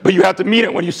it. But you have to mean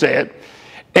it when you say it.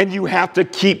 And you have to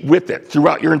keep with it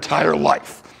throughout your entire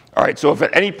life. All right, so if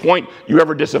at any point you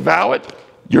ever disavow it,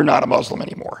 you're not a Muslim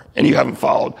anymore, and you haven't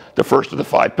followed the first of the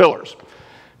 5 pillars.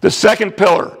 The second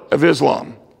pillar of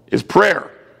Islam is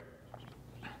prayer.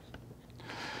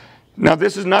 Now,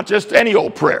 this is not just any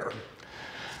old prayer.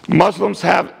 Muslims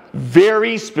have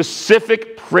very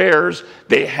specific prayers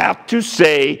they have to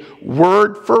say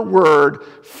word for word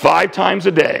 5 times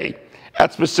a day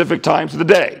at specific times of the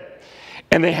day.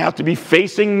 And they have to be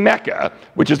facing Mecca,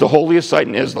 which is the holiest site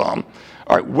in Islam,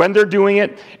 all right, when they're doing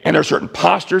it, and there are certain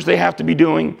postures they have to be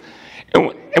doing.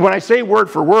 And when I say word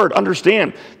for word,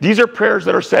 understand, these are prayers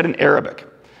that are said in Arabic.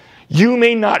 You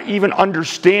may not even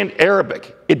understand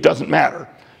Arabic. It doesn't matter.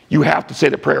 You have to say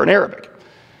the prayer in Arabic.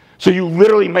 So you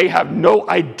literally may have no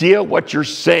idea what you're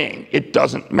saying. It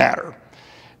doesn't matter.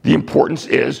 The importance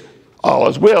is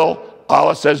Allah's will.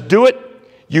 Allah says do it.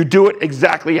 You do it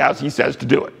exactly as he says to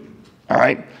do it. All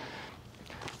right?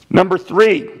 Number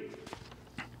 3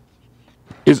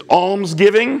 is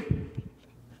almsgiving.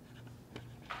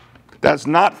 That's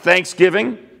not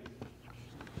Thanksgiving.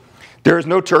 There is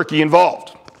no turkey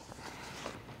involved.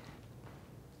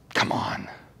 Come on.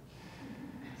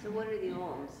 So what are the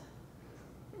alms?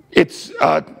 It's,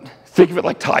 think of it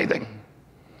like tithing.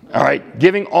 All right?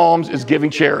 Giving alms is giving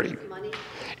charity. Money?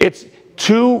 It's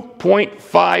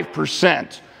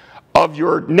 2.5% of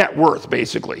your net worth,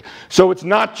 basically. So it's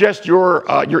not just your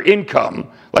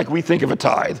income, like we think of a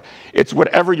tithe. It's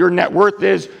whatever your net worth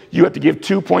is. You have to give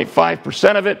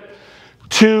 2.5% of it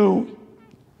to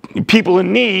people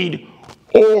in need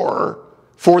or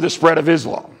for the spread of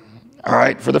Islam. All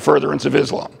right, for the furtherance of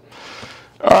Islam.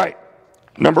 All right,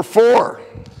 number 4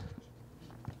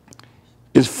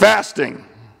 is fasting.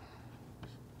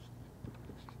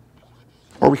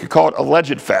 Or we could call it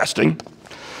alleged fasting.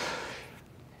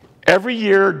 Every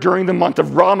year during the month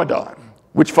of Ramadan,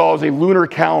 which follows a lunar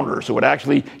calendar, so it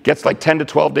actually gets like 10 to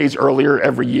 12 days earlier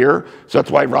every year. So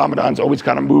that's why Ramadan's always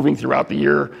kind of moving throughout the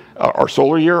year, our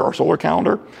solar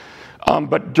calendar.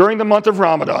 But during the month of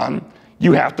Ramadan,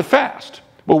 you have to fast.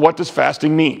 Well, what does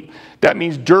fasting mean? That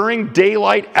means during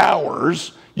daylight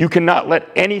hours, you cannot let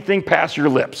anything pass your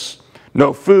lips.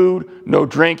 No food, no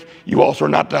drink. You also are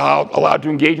not allowed to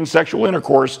engage in sexual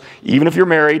intercourse, even if you're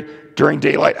married, during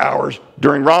daylight hours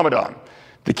during Ramadan.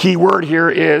 The key word here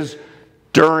is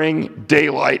during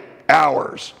daylight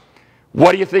hours.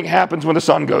 What do you think happens when the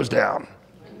sun goes down?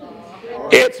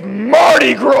 It's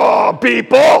Mardi Gras,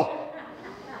 people!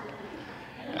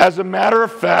 As a matter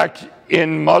of fact,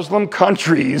 in Muslim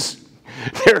countries,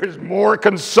 there is more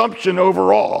consumption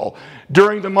overall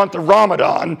during the month of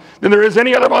Ramadan than there is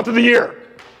any other month of the year,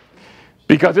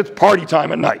 because it's party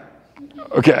time at night,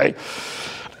 okay?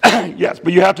 Yes,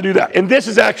 but you have to do that. And this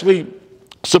is actually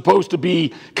supposed to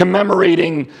be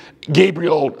commemorating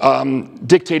Gabriel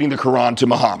dictating the Quran to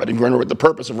Muhammad. And remember what the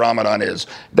purpose of Ramadan is.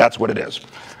 That's what it is.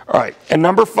 All right, and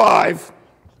number 5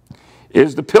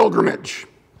 is the pilgrimage.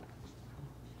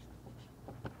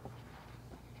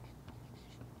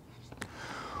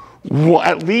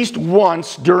 At least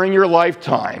once during your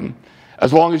lifetime,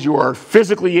 as long as you are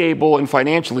physically able and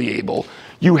financially able,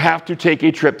 you have to take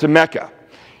a trip to Mecca.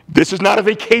 This is not a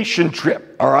vacation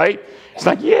trip, all right? It's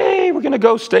not, yay, we're going to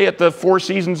go stay at the Four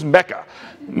Seasons Mecca.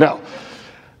 No.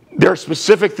 There are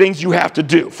specific things you have to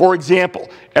do. For example,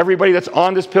 everybody that's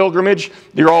on this pilgrimage,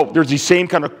 there's these same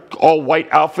kind of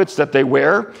all-white outfits that they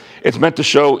wear. It's meant to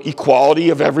show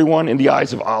equality of everyone in the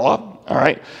eyes of Allah, all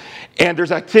right? And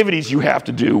there's activities you have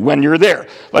to do when you're there.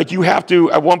 Like you have to,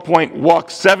 at one point,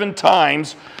 walk 7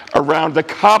 times around the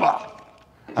Kaaba.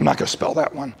 I'm not going to spell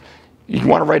that one. You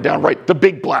want to write down, the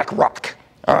big black rock.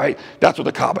 All right? That's what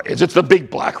the Kaaba is. It's the big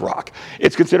black rock.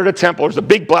 It's considered a temple. There's a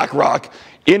big black rock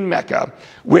in Mecca,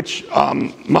 which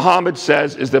Muhammad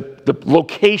says is the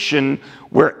location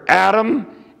where Adam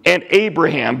and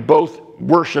Abraham both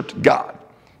worshipped God.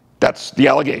 That's the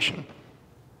allegation.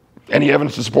 Any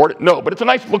evidence to support it? No, but it's a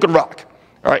nice looking rock,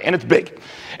 all right, and it's big.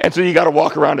 And so you got to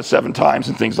walk around it 7 times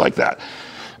and things like that.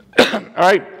 All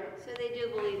right? So they do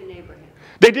believe in Abraham.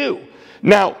 They do.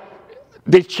 Now,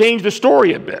 they changed the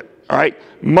story a bit, all right?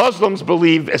 Muslims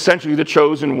believe essentially the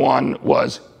chosen one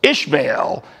was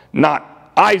Ishmael,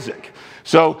 not Isaac.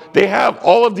 So they have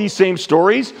all of these same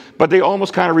stories, but they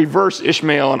almost kind of reverse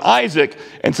Ishmael and Isaac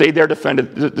and say they're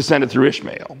descended through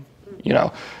Ishmael, you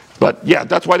know. But yeah,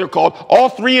 that's why they're called, all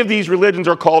 3 of these religions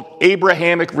are called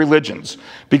Abrahamic religions,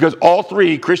 because all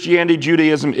 3, Christianity,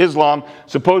 Judaism, Islam,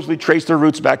 supposedly trace their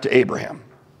roots back to Abraham.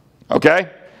 Okay?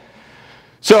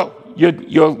 So you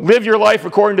live your life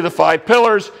according to the 5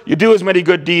 pillars, you do as many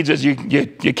good deeds as you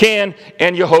can,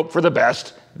 and you hope for the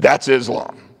best. That's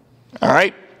Islam. All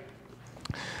right?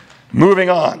 Moving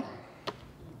on.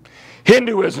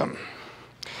 Hinduism.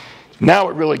 Now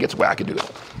it really gets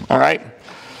wackadoodle. All right?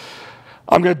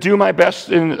 I'm going to do my best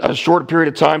in a short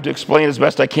period of time to explain as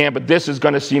best I can, but this is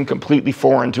going to seem completely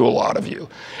foreign to a lot of you.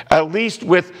 At least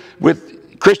with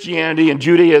Christianity and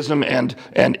Judaism and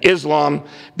Islam,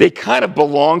 they kind of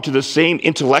belong to the same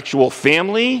intellectual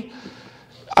family.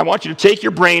 I want you to take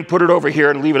your brain, put it over here,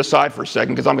 and leave it aside for a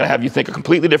second, because I'm going to have you think a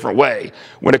completely different way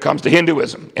when it comes to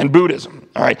Hinduism and Buddhism.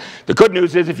 All right? The good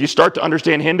news is if you start to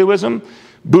understand Hinduism,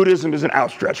 Buddhism is an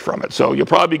outstretch from it, so you'll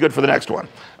probably be good for the next one.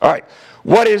 All right.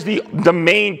 What is the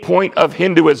main point of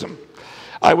Hinduism?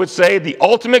 I would say the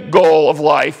ultimate goal of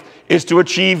life is to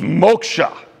achieve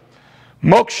moksha.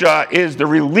 Moksha is the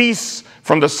release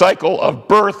from the cycle of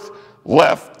birth,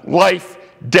 life,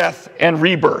 death, and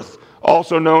rebirth,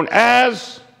 also known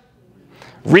as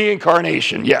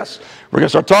reincarnation. Yes, we're going to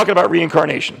start talking about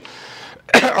reincarnation.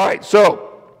 All right,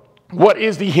 so what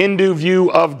is the Hindu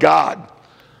view of God?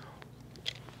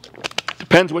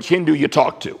 Depends which Hindu you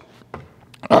talk to.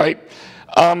 All right.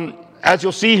 As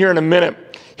you'll see here in a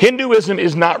minute, Hinduism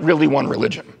is not really one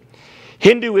religion.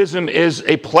 Hinduism is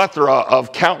a plethora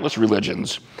of countless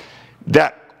religions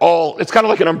it's kind of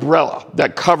like an umbrella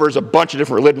that covers a bunch of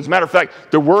different religions. Matter of fact,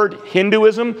 the word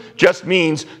Hinduism just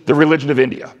means the religion of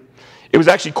India. It was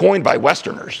actually coined by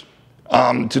Westerners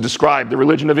to describe the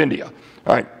religion of India.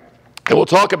 All right. And we'll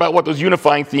talk about what those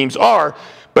unifying themes are,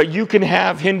 but you can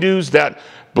have Hindus that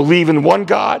believe in one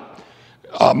God,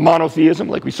 monotheism,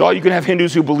 like we saw. You can have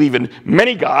Hindus who believe in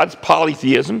many gods,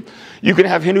 polytheism. You can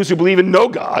have Hindus who believe in no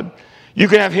God. You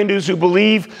can have Hindus who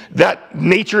believe that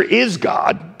nature is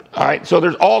God. All right, so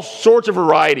there's all sorts of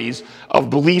varieties of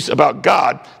beliefs about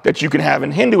God that you can have in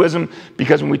Hinduism,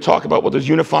 because when we talk about what those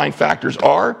unifying factors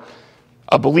are,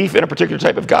 a belief in a particular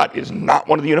type of God is not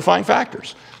one of the unifying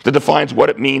factors that defines what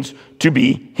it means to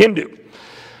be Hindu.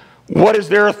 What is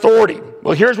their authority?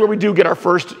 Well, here's where we do get our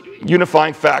first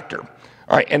unifying factor.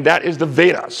 All right, and that is the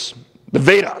Vedas. The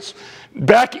Vedas.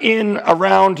 Back in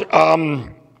around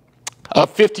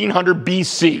 1500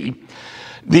 BC,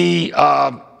 the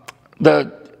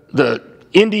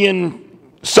Indian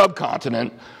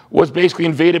subcontinent was basically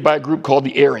invaded by a group called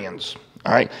the Aryans.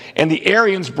 All right, and the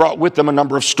Aryans brought with them a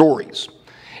number of stories,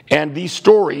 and these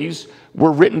stories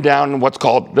were written down in what's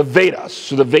called the Vedas.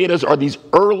 So the Vedas are these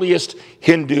earliest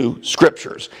Hindu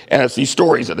scriptures, and it's these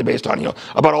stories that they're based on,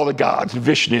 about all the gods,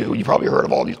 Vishnu. You probably heard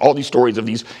of all these stories of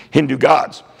these Hindu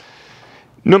gods.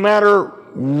 No matter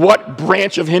what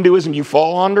branch of Hinduism you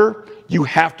fall under, you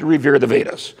have to revere the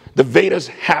Vedas. The Vedas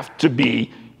have to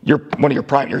be one of your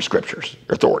primary scriptures,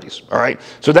 your authorities. All right,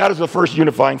 so that is the first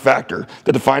unifying factor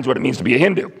that defines what it means to be a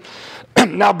Hindu.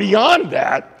 Now, beyond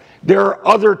that, there are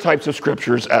other types of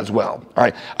scriptures as well. All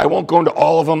right, I won't go into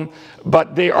all of them,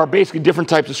 but they are basically different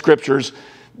types of scriptures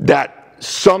that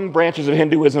some branches of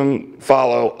Hinduism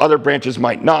follow, other branches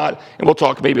might not, and we'll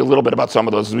talk maybe a little bit about some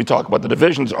of those as we talk about the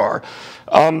divisions are.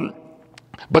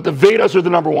 But the Vedas are the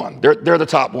number one. They're the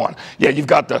top one. Yeah, you've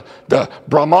got the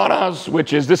Brahmanas,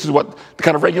 this is what the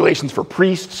kind of regulations for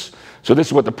priests. So this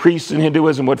is what the priests in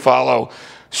Hinduism would follow.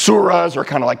 Suras are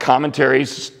kind of like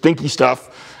commentaries, thinky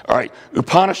stuff. All right,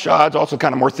 Upanishads, also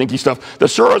kind of more thinky stuff. The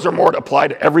suras are more to apply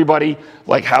to everybody,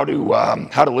 like how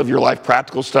to live your life,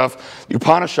 practical stuff. The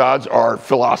Upanishads are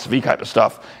philosophy type of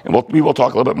stuff, and we will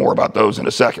talk a little bit more about those in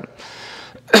a second.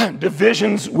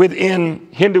 Divisions within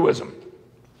Hinduism.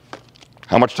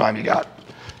 How much time you got?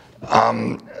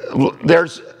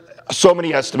 There's so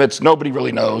many estimates, nobody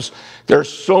really knows. There's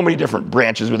so many different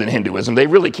branches within Hinduism, they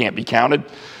really can't be counted.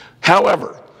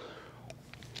 However,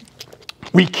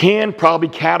 we can probably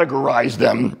categorize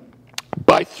them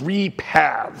by 3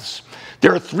 paths.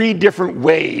 There are 3 different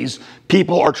ways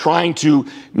people are trying to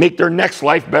make their next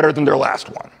life better than their last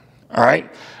one. All right?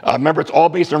 Remember, it's all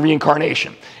based on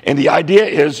reincarnation. And the idea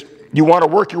is you want to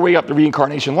work your way up the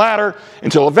reincarnation ladder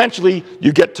until eventually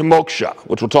you get to moksha,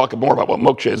 which we'll talk more about what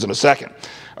moksha is in a second.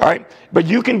 All right? But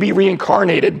you can be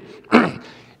reincarnated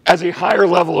as a higher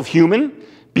level of human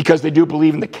because they do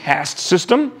believe in the caste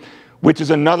system, which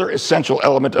is another essential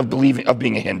element of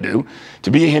being a Hindu.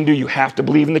 To be a Hindu, you have to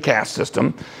believe in the caste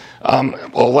system.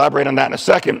 We'll elaborate on that in a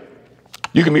second.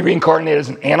 You can be reincarnated as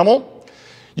an animal.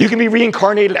 You can be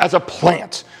reincarnated as a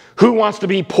plant. Who wants to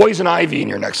be poison ivy in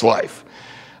your next life?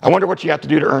 I wonder what you have to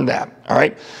do to earn that, all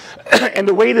right? And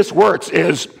the way this works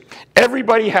is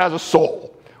everybody has a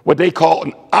soul, what they call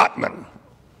an Atman.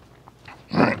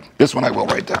 All right, this one I will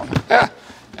write down.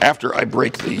 After I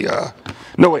break the,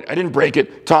 no wait, I didn't break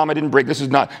it. Tom, I didn't break, this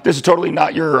is totally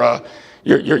not your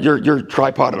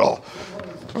tripod at all.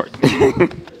 All right.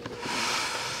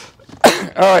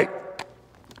 All right.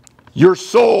 Your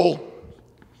soul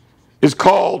is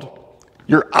called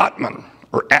your Atman,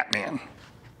 or Atman.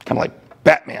 Kind of like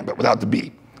Batman, but without the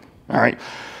B. All right?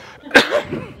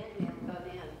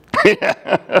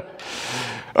 Yeah.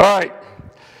 All right.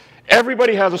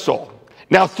 Everybody has a soul.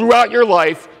 Now, throughout your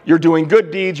life, you're doing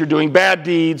good deeds, you're doing bad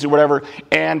deeds, or whatever,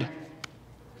 and it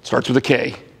starts with a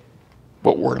K.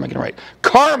 What word am I going to write?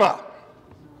 Karma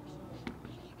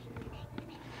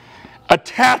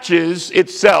attaches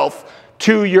itself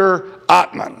to your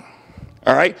Atman.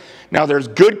 All right? Now, there's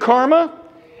good karma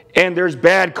and there's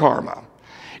bad karma.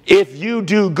 If you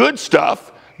do good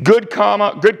stuff, good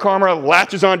karma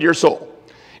latches onto your soul.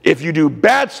 If you do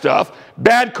bad stuff,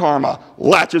 bad karma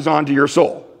latches onto your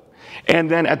soul. And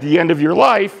then at the end of your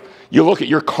life, you look at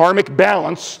your karmic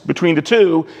balance between the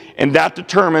two, and that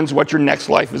determines what your next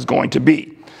life is going to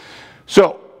be.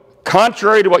 So,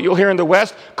 contrary to what you'll hear in the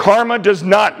West, karma does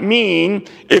not mean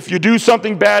if you do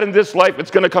something bad in this life,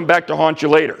 it's going to come back to haunt you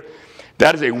later.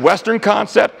 That is a Western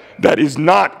concept. That is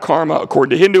not karma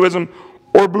according to Hinduism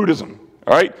or Buddhism.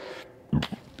 All right?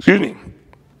 Excuse me.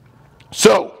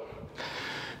 So,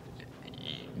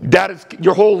 that is,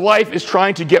 your whole life is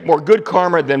trying to get more good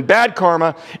karma than bad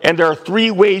karma, and there are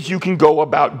 3 ways you can go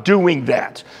about doing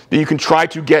that you can try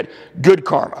to get good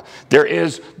karma. There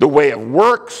is the way of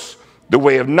works, the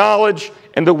way of knowledge,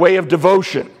 and the way of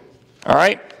devotion. All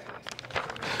right?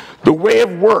 The way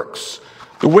of works.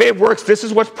 The way of works, this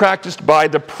is what's practiced by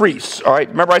the priests. All right?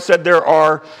 Remember I said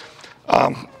there's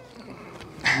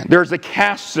a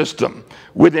caste system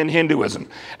within Hinduism.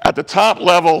 At the top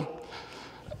level,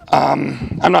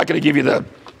 I'm not going to give you the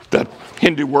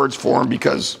Hindu words for them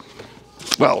because,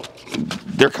 well,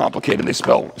 they're complicated. They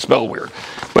spell weird.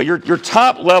 But your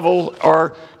top level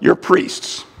are your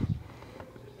priests.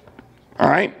 All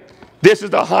right? This is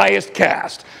the highest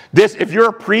caste. If you're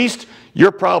a priest,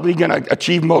 you're probably going to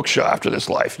achieve moksha after this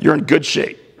life. You're in good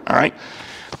shape. All right?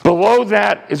 Below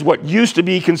that is what used to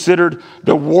be considered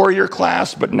the warrior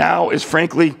class, but now is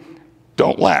frankly,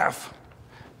 don't laugh,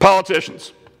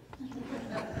 politicians.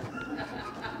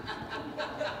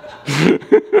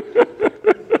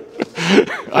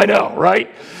 I know,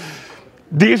 right?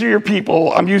 These are your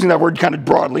people, I'm using that word kind of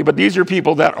broadly, but these are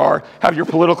people that have your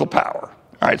political power.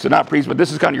 All right, so not priests, but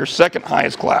this is kind of your second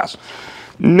highest class.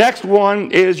 Next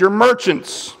one is your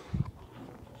merchants.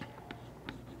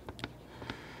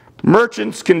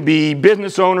 Merchants can be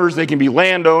business owners, they can be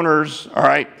landowners, all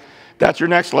right? That's your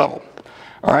next level,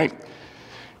 all right?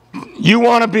 You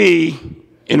want to be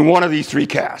in one of these 3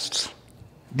 castes.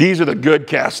 These are the good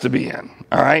castes to be in,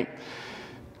 all right?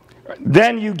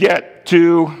 Then you get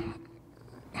to,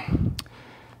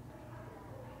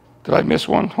 did I miss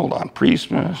one? Hold on, priest.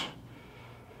 No,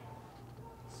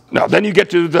 then you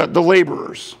get to the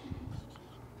laborers.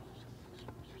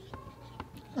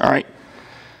 All right?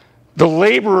 The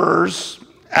laborers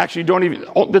actually don't even,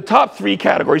 the top 3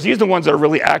 categories, these are the ones that are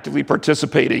really actively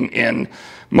participating in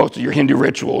most of your Hindu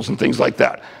rituals and things like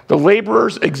that. The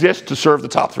laborers exist to serve the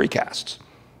top 3 castes.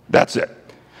 That's it.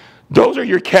 Those are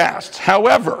your castes.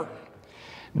 However,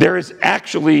 there is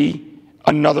actually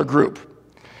another group.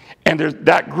 And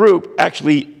that group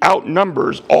actually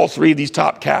outnumbers all 3 of these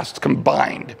top castes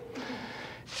combined.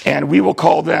 And we will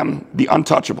call them the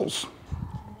untouchables.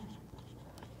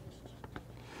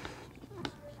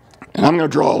 And I'm going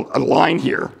to draw a line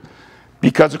here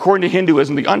because according to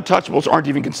Hinduism, the untouchables aren't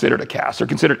even considered a caste. They're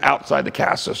considered outside the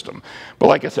caste system. But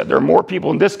like I said, there are more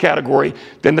people in this category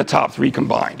than the top 3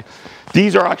 combined.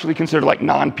 These are actually considered like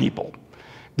non-people.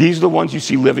 These are the ones you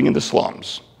see living in the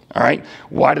slums. All right?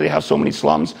 Why do they have so many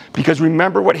slums? Because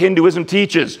remember what Hinduism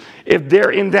teaches. If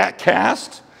they're in that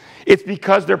caste, it's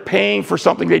because they're paying for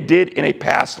something they did in a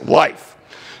past life.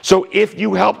 So if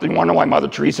you helped, and you want to know why Mother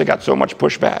Teresa got so much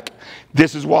pushback?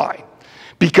 This is why.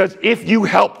 Because if you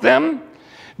help them,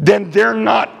 then they're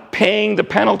not not paying the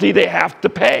penalty they have to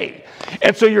pay.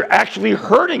 And so you're actually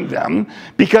hurting them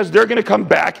because they're going to come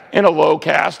back in a low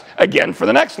caste again for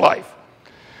the next life.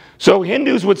 So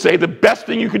Hindus would say the best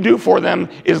thing you can do for them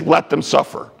is let them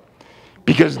suffer,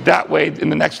 because that way in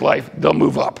the next life they'll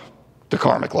move up the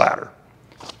karmic ladder.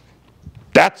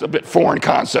 That's a bit foreign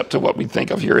concept to what we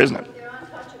think of here, isn't it? If they're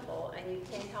untouchable and you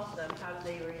can't help them, how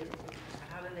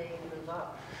do they move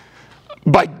up?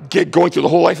 By going through the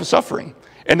whole life of suffering.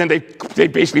 And then they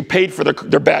basically paid for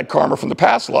their bad karma from the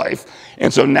past life,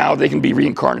 and so now they can be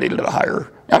reincarnated at a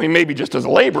higher, I mean, maybe just as a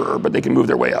laborer, but they can move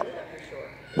their way up.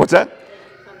 What's that?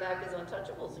 Come back as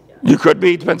untouchables again. You could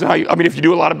be, depends on how you, I mean, if you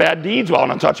do a lot of bad deeds while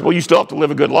untouchable, you still have to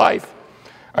live a good life.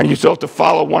 And you still have to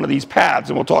follow one of these paths,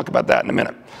 and we'll talk about that in a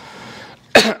minute.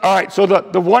 All right, so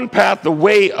the one path, the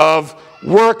way of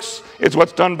works, is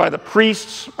what's done by the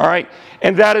priests, all right?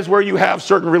 And that is where you have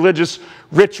certain religious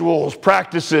rituals,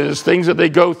 practices, things that they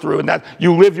go through, and that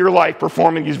you live your life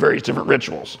performing these various different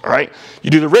rituals, all right? You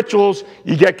do the rituals,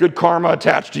 you get good karma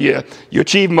attached to you, you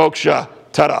achieve moksha,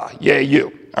 ta-da, yay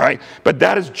you, all right? But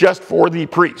that is just for the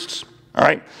priests, all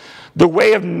right? The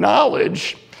way of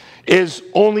knowledge is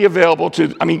only available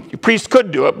to, I mean, priests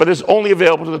could do it, but it's only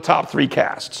available to the top 3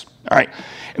 castes, all right?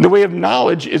 And the way of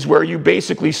knowledge is where you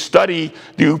basically study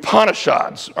the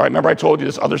Upanishads, all right? Remember I told you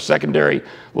this other secondary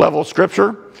level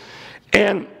scripture?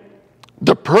 And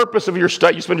the purpose of your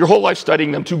study, you spend your whole life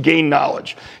studying them to gain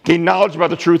knowledge about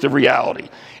the truth of reality.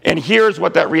 And here's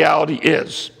what that reality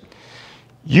is.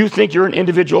 You think you're an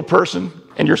individual person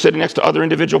and you're sitting next to other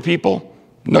individual people?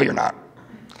 No, you're not.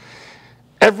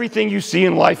 Everything you see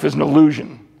in life is an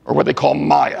illusion, or what they call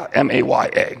Maya,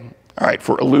 M-A-Y-A, all right,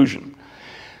 for illusion.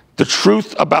 The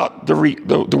truth about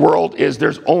the world is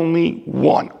there's only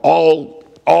one.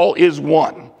 All is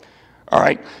one, all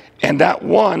right? And that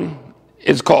one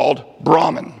is called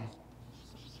Brahman.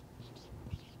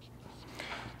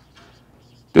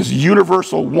 This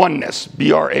universal oneness,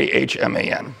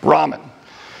 B-R-A-H-M-A-N, Brahman.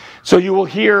 So you will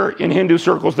hear in Hindu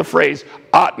circles the phrase,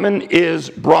 Atman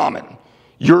is Brahman.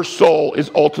 Your soul is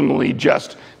ultimately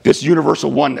just this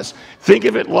universal oneness. Think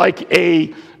of it like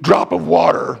a drop of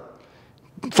water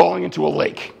falling into a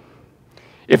lake.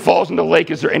 It falls into the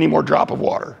lake, is there any more drop of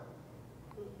water?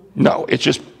 No, it's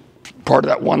just part of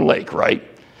that one lake, right?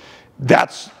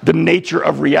 That's the nature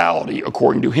of reality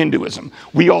according to Hinduism.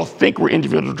 We all think we're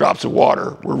individual drops of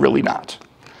water. We're really not.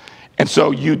 And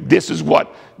so this is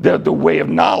what the way of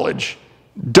knowledge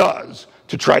does,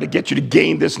 to try to get you to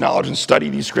gain this knowledge and study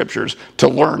these scriptures, to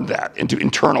learn that and to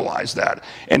internalize that.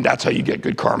 And that's how you get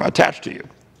good karma attached to you.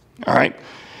 All right?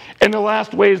 And the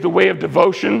last way is the way of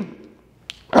devotion.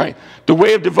 All right? The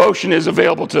way of devotion is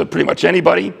available to pretty much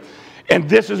anybody. And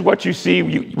this is what you see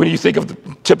when you think of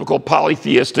the typical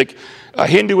polytheistic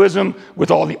Hinduism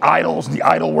with all the idols, the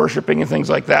idol worshiping and things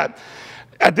like that.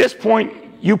 At this point,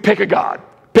 you pick a god.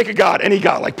 Pick a god, any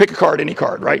god, like pick a card, any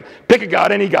card, right? Pick a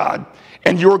god, any god,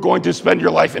 and you're going to spend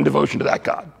your life in devotion to that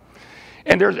god.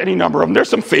 And there's any number of them. There's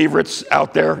some favorites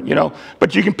out there, you know,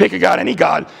 but you can pick a god, any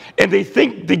god, and they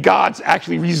think the gods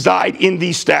actually reside in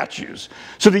these statues.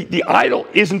 So the idol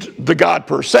isn't the god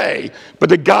per se, but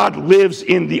the god lives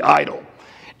in the idol.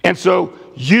 And so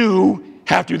you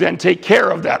have to then take care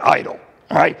of that idol,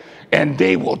 all right? And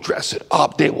they will dress it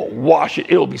up, they will wash it,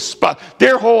 it'll be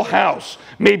their whole house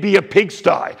may be a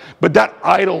pigsty, but that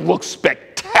idol looks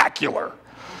spectacular.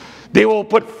 They will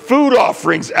put food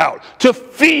offerings out to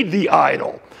feed the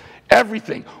idol.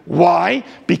 Everything. Why?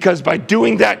 Because by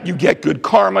doing that, you get good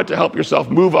karma to help yourself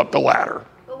move up the ladder.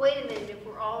 But wait a minute, if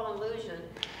we're all an illusion,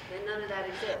 then none of that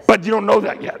exists. But you don't know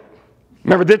that yet.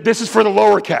 Remember, this is for the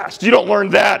lower caste. You don't learn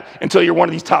that until you're one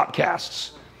of these top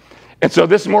castes. And so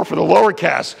this is more for the lower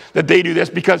castes that they do this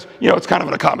because, you know, it's kind of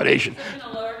an accommodation. So can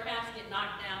the lower caste get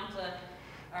knocked down to...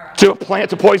 All right. To a plant,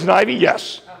 to poison ivy?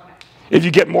 Yes. Okay. If you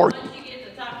get more... Once you get to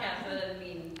the top caste, that doesn't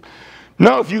mean...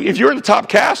 No, if you're in the top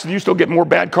caste and you still get more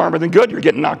bad karma than good, you're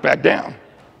getting knocked back down.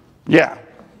 Yeah,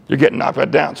 you're getting knocked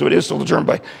back down. So it is still determined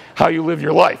by how you live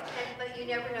your life. But you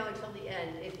never know until the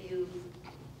end if you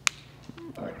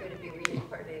are going to be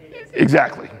reincarnated.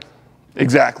 Exactly.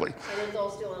 Exactly. And it's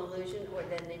all still an illusion, or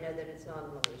then they know that it's not an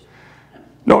illusion.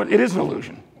 No, it is an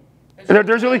illusion.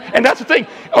 There's really, and that's the thing.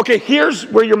 Okay, here's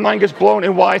where your mind gets blown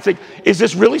and why I think, is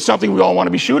this really something we all want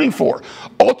to be shooting for?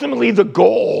 Ultimately, the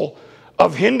goal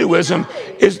of Hinduism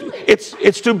is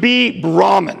it's to be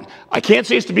Brahman. I can't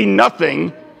say it's to be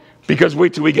nothing, because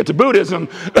wait till we get to Buddhism,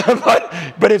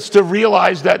 but it's to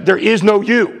realize that there is no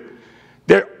you.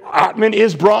 Atman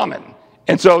is Brahman.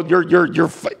 And so your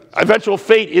eventual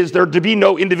fate is there to be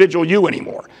no individual you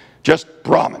anymore, just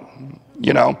Brahman,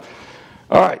 you know.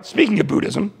 All right, speaking of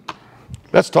Buddhism,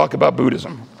 Let's talk about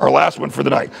Buddhism, our last one for the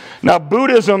night. Now,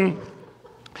 Buddhism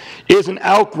is an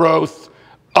outgrowth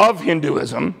of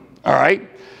Hinduism, all right?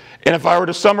 And if I were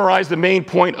to summarize the main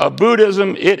point of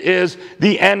Buddhism, it is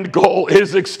the end goal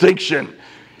is extinction.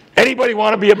 Anybody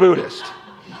want to be a Buddhist?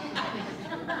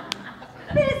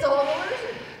 It's all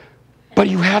illusion. But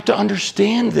you have to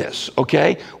understand this,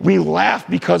 okay? We laugh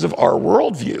because of our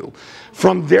worldview.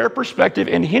 From their perspective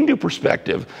and Hindu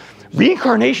perspective,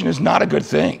 reincarnation is not a good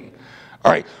thing.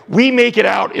 All right, we make it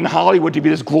out in Hollywood to be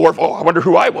this glorified, oh, I wonder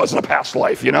who I was in a past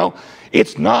life, you know?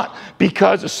 It's not,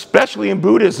 because especially in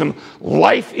Buddhism,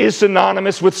 life is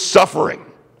synonymous with suffering.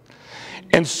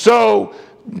 And so,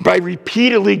 by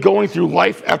repeatedly going through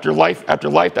life after life after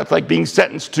life, that's like being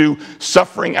sentenced to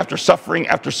suffering after suffering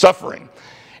after suffering.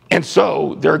 And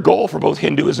so, their goal for both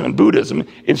Hinduism and Buddhism,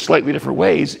 in slightly different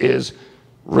ways, is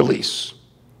release,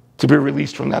 to be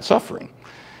released from that suffering.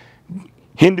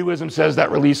 Hinduism says that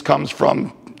release comes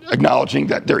from acknowledging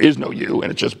that there is no you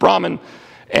and it's just Brahman,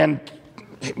 and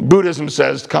Buddhism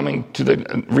says coming to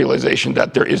the realization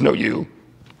that there is no you,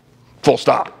 full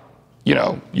stop. You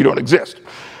know, you don't exist,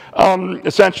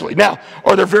 essentially. Now,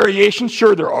 are there variations?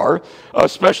 Sure there are,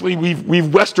 especially we've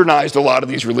westernized a lot of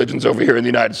these religions over here in the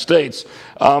United States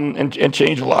and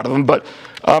changed a lot of them, but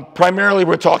primarily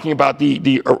we're talking about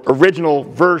the original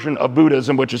version of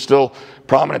Buddhism, which is still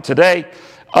prominent today.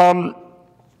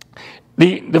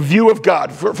 The view of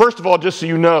God. First of all, just so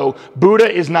you know, Buddha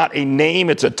is not a name,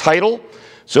 it's a title.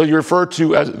 So you're referred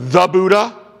to as the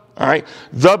Buddha, all right?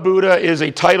 The Buddha is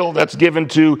a title that's given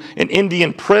to an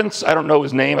Indian prince, I don't know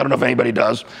his name, I don't know if anybody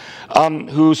does,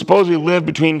 who supposedly lived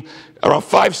between around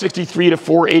 563 to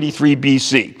 483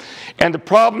 BC. And the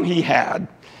problem he had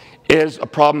is a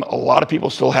problem a lot of people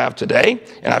still have today,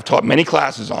 and I've taught many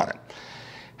classes on it.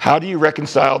 How do you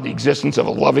reconcile the existence of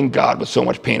a loving God with so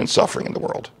much pain and suffering in the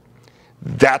world?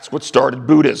 That's what started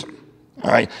Buddhism,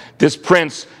 all right? This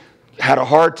prince had a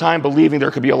hard time believing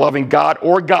there could be a loving God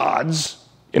or gods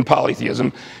in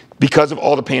polytheism because of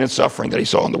all the pain and suffering that he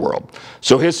saw in the world.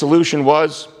 So his solution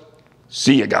was,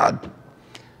 see ya, God.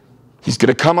 He's going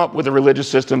to come up with a religious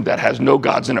system that has no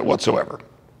gods in it whatsoever,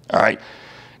 all right?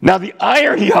 Now, the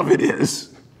irony of it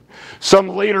is, some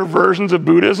later versions of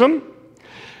Buddhism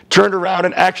turned around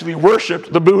and actually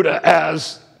worshipped the Buddha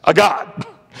as a god,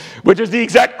 which is the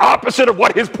exact opposite of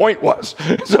what his point was.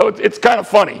 So it's kind of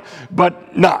funny,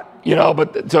 but not, you know.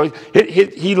 But so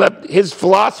he left his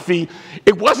philosophy.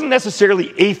 It wasn't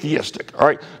necessarily atheistic, all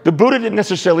right? The Buddha didn't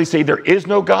necessarily say there is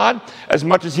no God, as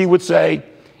much as he would say,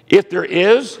 if there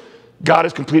is, God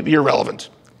is completely irrelevant,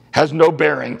 has no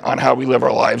bearing on how we live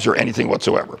our lives or anything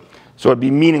whatsoever. So it'd be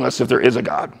meaningless if there is a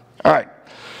God. All right.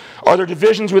 Are there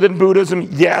divisions within Buddhism?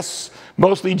 Yes,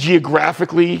 mostly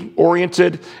geographically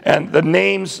oriented. And the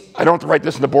names, I don't have to write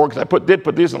this on the board because I did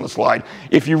put these on the slide.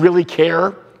 If you really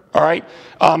care, all right,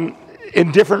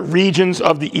 in different regions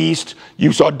of the East,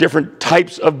 you saw different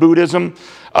types of Buddhism.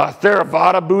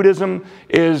 Theravada Buddhism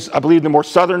is, I believe, the more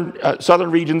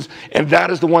southern regions, and that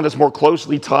is the one that's more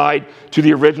closely tied to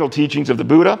the original teachings of the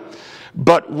Buddha.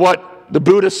 But what the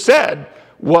Buddha said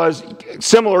was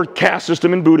similar caste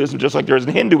system in Buddhism, just like there is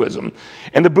in Hinduism.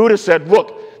 And the Buddha said,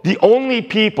 look, the only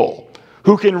people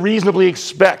who can reasonably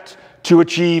expect to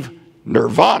achieve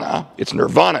nirvana, it's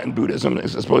nirvana in Buddhism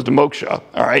as opposed to moksha,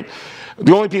 all right?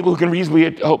 The only people who can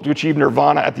reasonably hope to achieve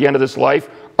nirvana at the end of this life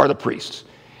are the priests.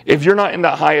 If you're not in the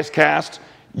highest caste,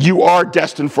 you are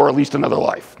destined for at least another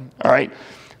life, all right?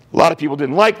 A lot of people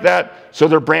didn't like that, so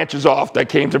there are branches off that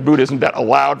came to Buddhism that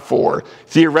allowed for,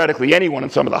 theoretically, anyone in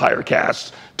some of the higher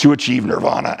castes to achieve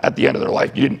nirvana at the end of their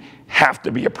life. You didn't have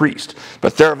to be a priest.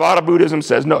 But Theravada Buddhism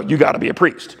says, no, you got to be a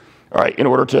priest, all right, in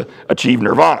order to achieve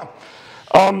nirvana.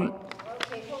 Okay, hold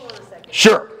on a second.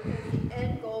 Sure.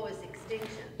 End goal is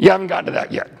extinction. You haven't gotten to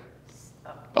that yet.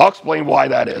 I'll explain why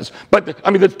that is. But,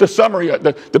 the summary,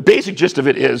 the basic gist of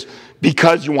it is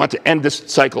because you want to end this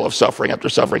cycle of suffering after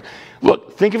suffering.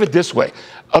 Look, think of it this way.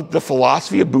 The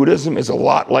philosophy of Buddhism is a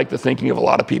lot like the thinking of a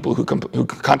lot of people who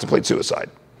contemplate suicide.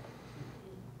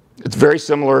 It's very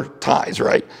similar ties,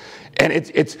 right? And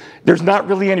there's not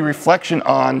really any reflection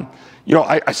on, you know,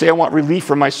 I say I want relief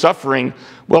from my suffering.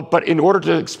 Well, but in order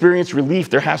to experience relief,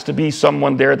 there has to be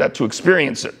someone there to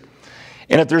experience it.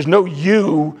 And if there's no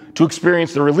you to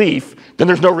experience the relief, then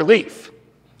there's no relief,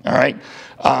 all right?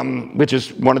 Which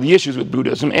is one of the issues with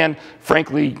Buddhism and,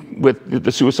 frankly, with the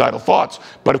suicidal thoughts.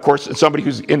 But, of course, as somebody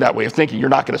who's in that way of thinking, you're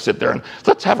not going to sit there and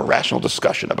let's have a rational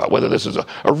discussion about whether this is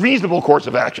a reasonable course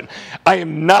of action. I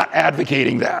am not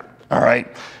advocating that, all right?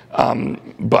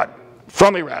 But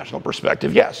from a rational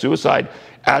perspective, yes, suicide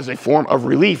as a form of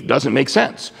relief doesn't make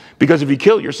sense. Because if you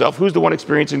kill yourself, who's the one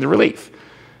experiencing the relief?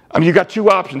 I mean, you've got two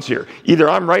options here. Either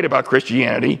I'm right about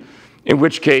Christianity, in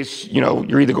which case,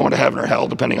 you're either going to heaven or hell,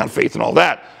 depending on faith and all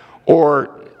that,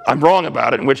 or I'm wrong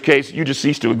about it, in which case you just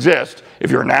cease to exist if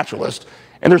you're a naturalist,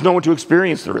 and there's no one to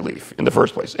experience the relief in the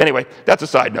first place. Anyway, that's a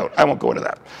side note. I won't go into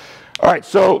that. All right,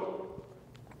 so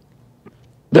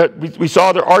we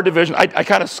saw there are divisions. I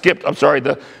kind of skipped,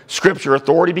 the scripture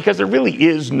authority, because there really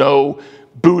is no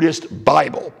Buddhist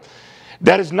Bible.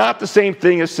 That is not the same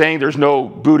thing as saying there's no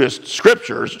Buddhist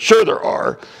scriptures. Sure there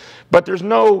are, but there's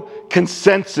no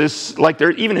consensus like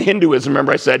there. Even in Hinduism,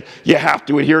 remember I said you have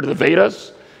to adhere to the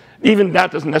Vedas? Even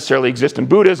that doesn't necessarily exist in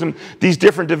Buddhism. These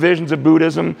different divisions of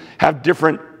Buddhism have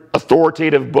different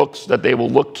authoritative books that they will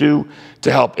look to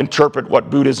help interpret what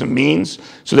Buddhism means.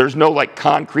 So there's no like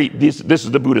concrete, this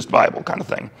is the Buddhist Bible kind of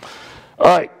thing. All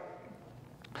right.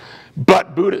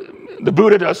 But the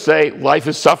Buddha does say life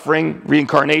is suffering,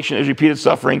 reincarnation is repeated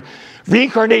suffering.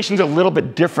 Reincarnation is a little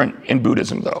bit different in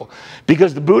Buddhism, though,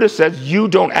 because the Buddha says you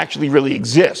don't actually really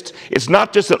exist. It's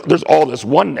not just that there's all this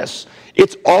oneness.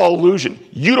 It's all illusion.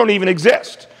 You don't even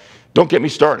exist. Don't get me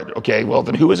started. Okay, well,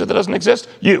 then who is it that doesn't exist?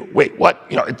 You. Wait, what?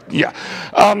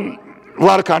 A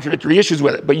lot of contradictory issues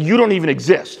with it, but you don't even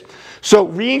exist. So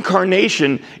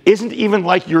reincarnation isn't even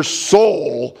like your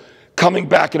soul coming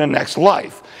back in a next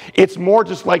life. It's more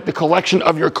just like the collection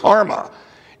of your karma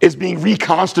is being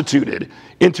reconstituted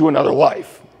into another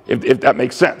life, if that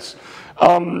makes sense.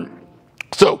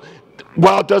 So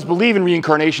while it does believe in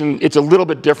reincarnation, it's a little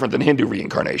bit different than Hindu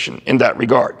reincarnation in that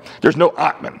regard. There's no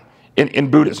Atman in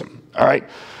Buddhism, all right?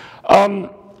 All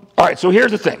right, so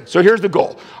here's the thing. So here's the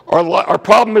goal. Our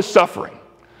problem is suffering.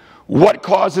 What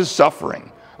causes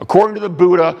suffering? According to the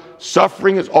Buddha,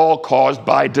 suffering is all caused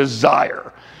by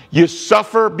desire. You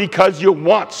suffer because you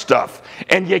want stuff,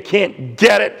 and you can't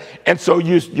get it, and so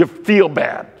you feel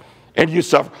bad, and you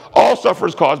suffer. All suffering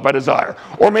is caused by desire.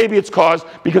 Or maybe it's caused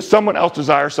because someone else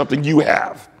desires something you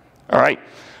have, all right?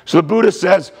 So the Buddha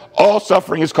says all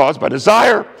suffering is caused by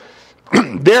desire.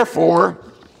 Therefore,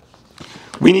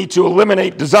 we need to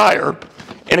eliminate desire,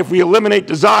 and if we eliminate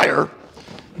desire,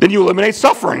 then you eliminate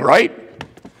suffering, right?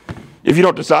 If you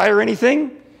don't desire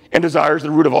anything, and desire is the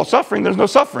root of all suffering, there's no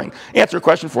suffering. Answer a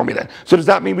question for me then. So does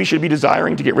that mean we should be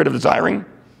desiring to get rid of desiring?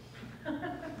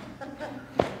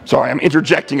 Sorry, I'm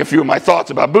interjecting a few of my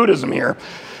thoughts about Buddhism here.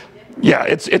 Yeah,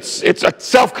 it's a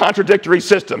self-contradictory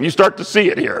system. You start to see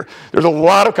it here. There's a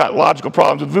lot of logical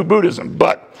problems with Buddhism,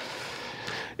 but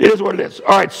it is what it is.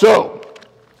 All right, so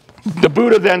the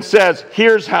Buddha then says,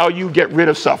 here's how you get rid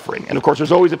of suffering. And of course,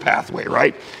 there's always a pathway,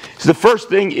 right? So the first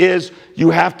thing is you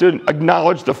have to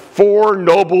acknowledge the Four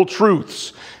Noble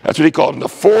Truths. That's what he called them, the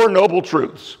Four Noble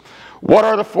Truths. What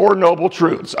are the Four Noble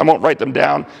Truths? I won't write them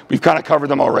down. We've kind of covered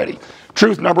them already.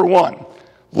 Truth number one,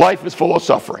 life is full of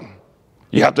suffering.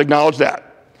 You have to acknowledge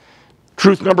that.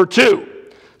 Truth number two,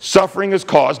 suffering is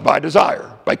caused by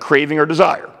desire, by craving or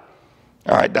desire.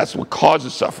 All right, that's what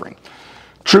causes suffering.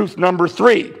 Truth number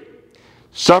three,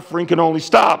 suffering can only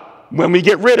stop when we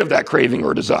get rid of that craving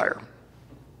or desire.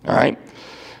 All right?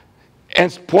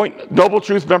 And noble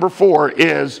truth number four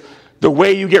is the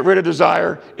way you get rid of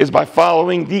desire is by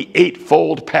following the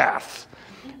eightfold path.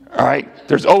 All right?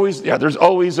 There's always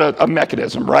a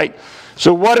mechanism, right?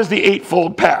 So what is the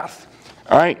eightfold path?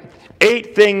 All right?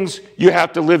 8 things you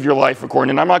have to live your life according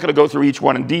to. And I'm not going to go through each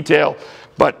one in detail,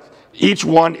 but each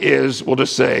one is, we'll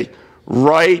just say,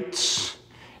 right,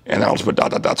 and then I'll just put ...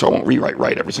 so I won't rewrite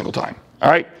right every single time.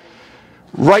 All right?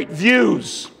 Right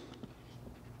views.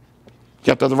 You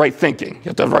have to have the right thinking. You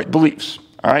have to have the right beliefs.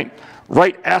 All right?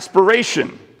 Right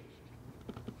aspiration,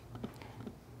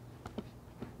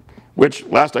 which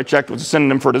last I checked was a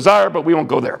synonym for desire, but we won't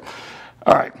go there.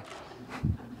 All right.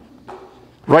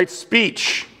 Right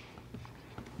speech.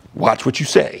 Watch what you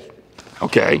say.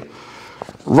 Okay.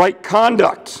 Right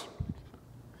conduct.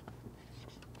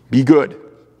 Be good.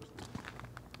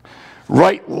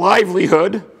 Right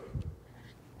livelihood.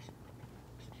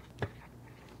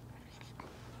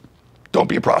 Don't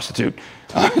be a prostitute.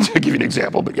 To give you an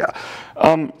example, but yeah.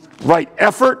 Right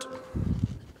effort.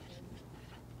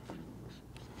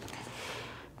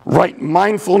 Right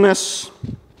mindfulness.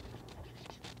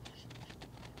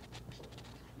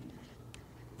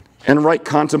 And right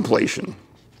contemplation.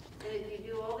 And if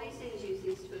you do all these things, you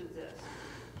cease to exist.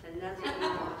 And that's what you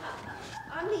want.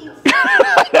 I mean,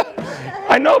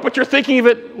 I know, but you're thinking of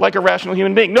it like a rational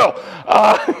human being. No.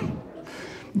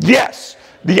 Yes,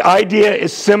 the idea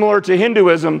is similar to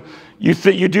Hinduism.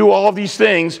 You do all of these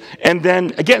things, and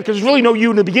then, again, because there's really no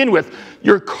you to begin with,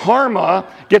 your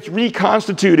karma gets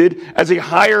reconstituted as a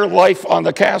higher life on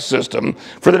the caste system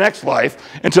for the next life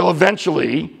until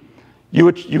eventually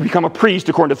You become a priest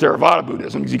according to Theravada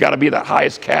Buddhism, because you got to be that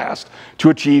highest caste to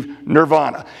achieve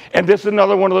nirvana. And this is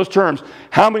another one of those terms.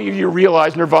 How many of you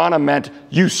realize nirvana meant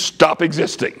you stop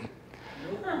existing?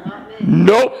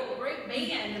 Nope.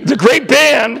 It's a great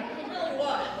band.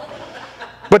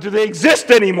 But do they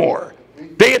exist anymore?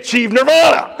 They achieve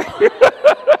nirvana.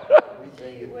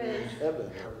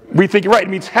 We think you're right. It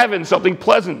means heaven, something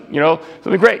pleasant,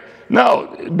 something great.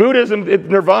 No, Buddhism,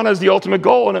 nirvana is the ultimate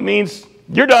goal, and it means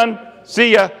you're done.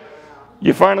 See ya.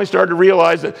 You finally start to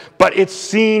realize that. But it's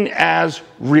seen as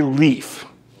relief,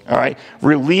 all right?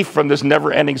 Relief from this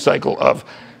never-ending cycle of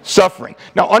suffering.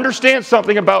 Now, understand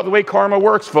something about the way karma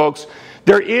works, folks.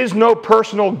 There is no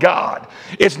personal God.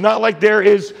 It's not like there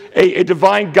is a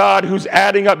divine God who's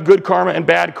adding up good karma and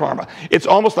bad karma. It's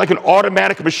almost like an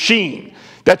automatic machine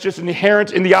that's just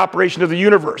inherent in the operation of the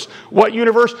universe. What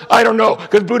universe? I don't know,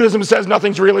 because Buddhism says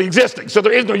nothing's really existing, so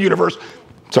there is no universe.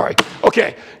 Sorry.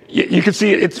 Okay, you can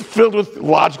see it's filled with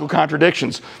logical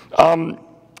contradictions.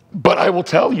 But I will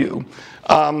tell you,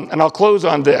 and I'll close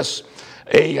on this,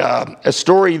 a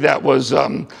story that was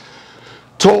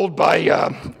told by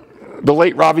the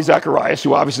late Ravi Zacharias,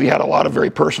 who obviously had a lot of very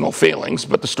personal failings,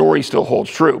 but the story still holds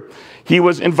true. He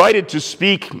was invited to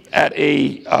speak at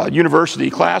a university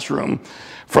classroom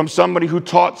from somebody who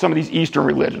taught some of these Eastern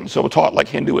religions, so taught like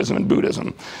Hinduism and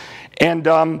Buddhism. And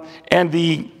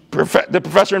the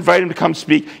professor invited him to come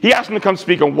speak. He asked him to come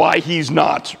speak on why he's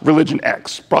not religion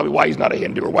X, probably why he's not a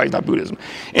Hindu or why he's not Buddhism.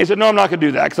 And he said, no, I'm not going to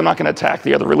do that because I'm not going to attack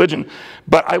the other religion.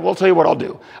 But I will tell you what I'll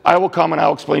do. I will come and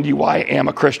I'll explain to you why I am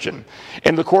a Christian.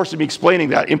 In the course of me explaining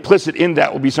that, implicit in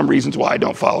that will be some reasons why I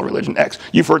don't follow religion X.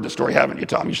 You've heard the story, haven't you,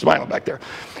 Tom? You're smiling back there.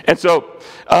 And so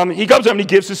he comes up and he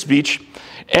gives his speech.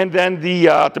 And then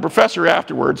the professor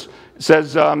afterwards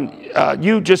says,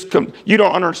 you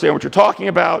don't understand what you're talking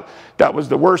about. That was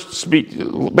the worst speech,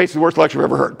 basically the worst lecture I've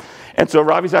ever heard. And so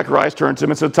Ravi Zacharias turned to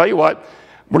him and said, tell you what,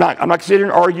 I'm not going to sit here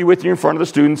and argue with you in front of the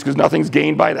students because nothing's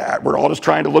gained by that. We're all just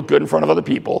trying to look good in front of other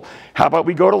people. How about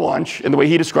we go to lunch? And the way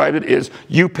he described it is,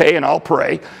 you pay and I'll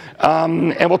pray,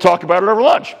 and we'll talk about it over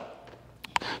lunch.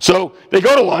 So they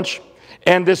go to lunch,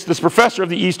 and this professor of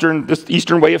this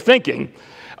Eastern way of thinking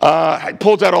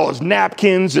pulls out all his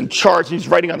napkins and charts, and he's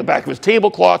writing on the back of his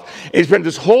tablecloth, and he's been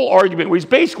this whole argument where he's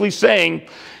basically saying,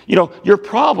 your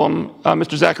problem,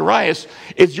 Mr. Zacharias,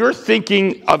 is you're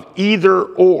thinking of either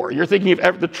or. You're thinking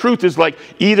of the truth is like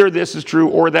either this is true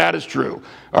or that is true.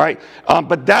 All right?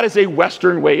 But that is a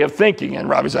Western way of thinking. And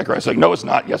Ravi Zacharias is like, no, it's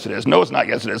not. Yes, it is. No, it's not.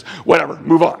 Yes, it is. Whatever.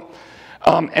 Move on.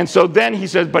 And so then he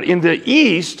says, but in the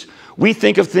East, we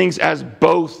think of things as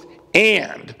both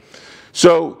and.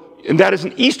 And that is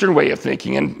an Eastern way of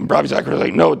thinking. And Ravi Zacharias is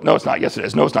like, no, it's not. Yes, it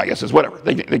is. No, it's not. Yes, it is. Whatever.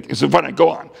 He said, fine, go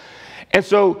on. And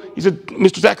so he said,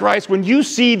 Mr. Zacharias, when you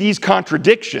see these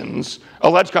contradictions,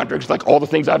 alleged contradictions, like all the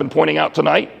things I've been pointing out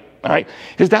tonight, all right,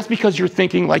 he says, that's because you're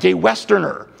thinking like a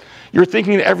Westerner. You're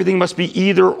thinking that everything must be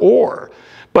either or.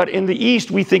 But in the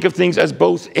East, we think of things as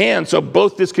both and. So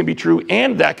both this can be true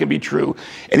and that can be true.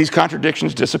 And these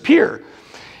contradictions disappear.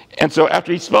 And so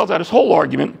after he spells out his whole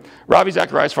argument, Ravi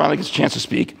Zacharias finally gets a chance to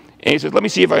speak. And he says, let me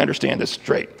see if I understand this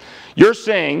straight. You're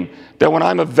saying that when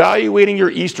I'm evaluating your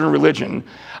Eastern religion,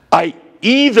 I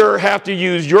either have to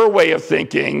use your way of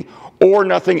thinking or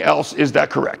nothing else. Is that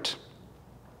correct?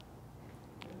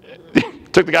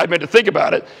 Took the guy a minute to think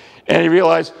about it, and he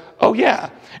realized, oh yeah.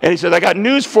 And he said, I got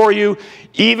news for you.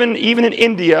 Even in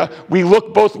India, we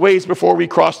look both ways before we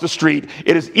cross the street.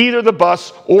 It is either the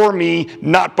bus or me,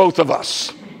 not both of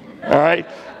us. All right?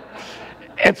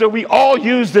 And so we all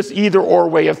use this either-or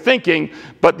way of thinking,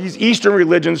 but these Eastern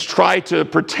religions try to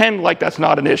pretend like that's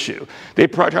not an issue. They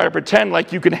try to pretend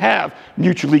like you can have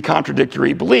mutually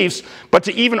contradictory beliefs, but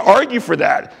to even argue for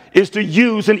that is to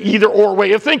use an either-or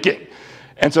way of thinking.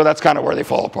 And so that's kind of where they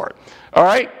fall apart. All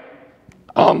right?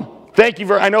 Thank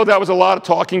you I know that was a lot of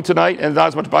talking tonight and not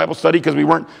as much Bible study because we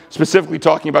weren't specifically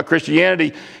talking about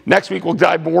Christianity. Next week we'll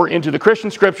dive more into the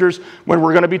Christian scriptures when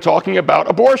we're going to be talking about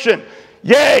abortion.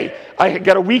 Yay! I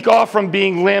got a week off from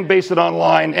being land-based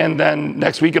online, and then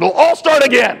next week it'll all start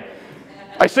again.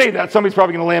 I say that. Somebody's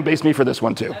probably going to land-base me for this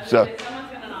one, too. So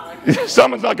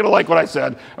someone's not going to like what I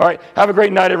said. All right. Have a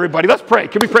great night, everybody. Let's pray.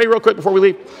 Can we pray real quick before we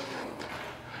leave?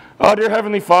 Oh, dear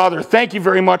Heavenly Father, thank you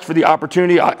very much for the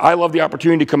opportunity. I love the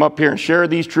opportunity to come up here and share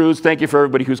these truths. Thank you for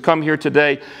everybody who's come here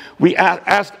today.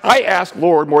 I ask,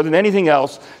 Lord, more than anything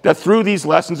else, that through these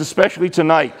lessons, especially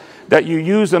tonight, that you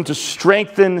use them to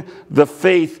strengthen the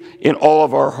faith in all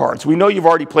of our hearts. We know you've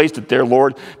already placed it there,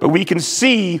 Lord, but we can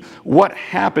see what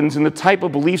happens in the type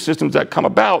of belief systems that come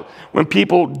about when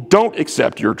people don't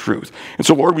accept your truth. And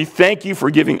so, Lord, we thank you for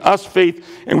giving us faith,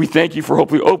 and we thank you for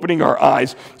hopefully opening our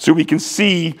eyes so we can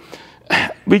see,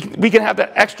 we can have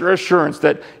that extra assurance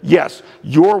that, yes,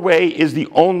 your way is the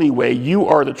only way. You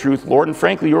are the truth, Lord, and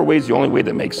frankly, your way is the only way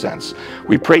that makes sense.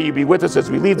 We pray you be with us as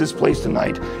we leave this place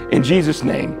tonight. In Jesus'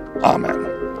 name, amen.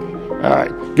 All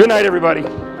right. Good night, everybody.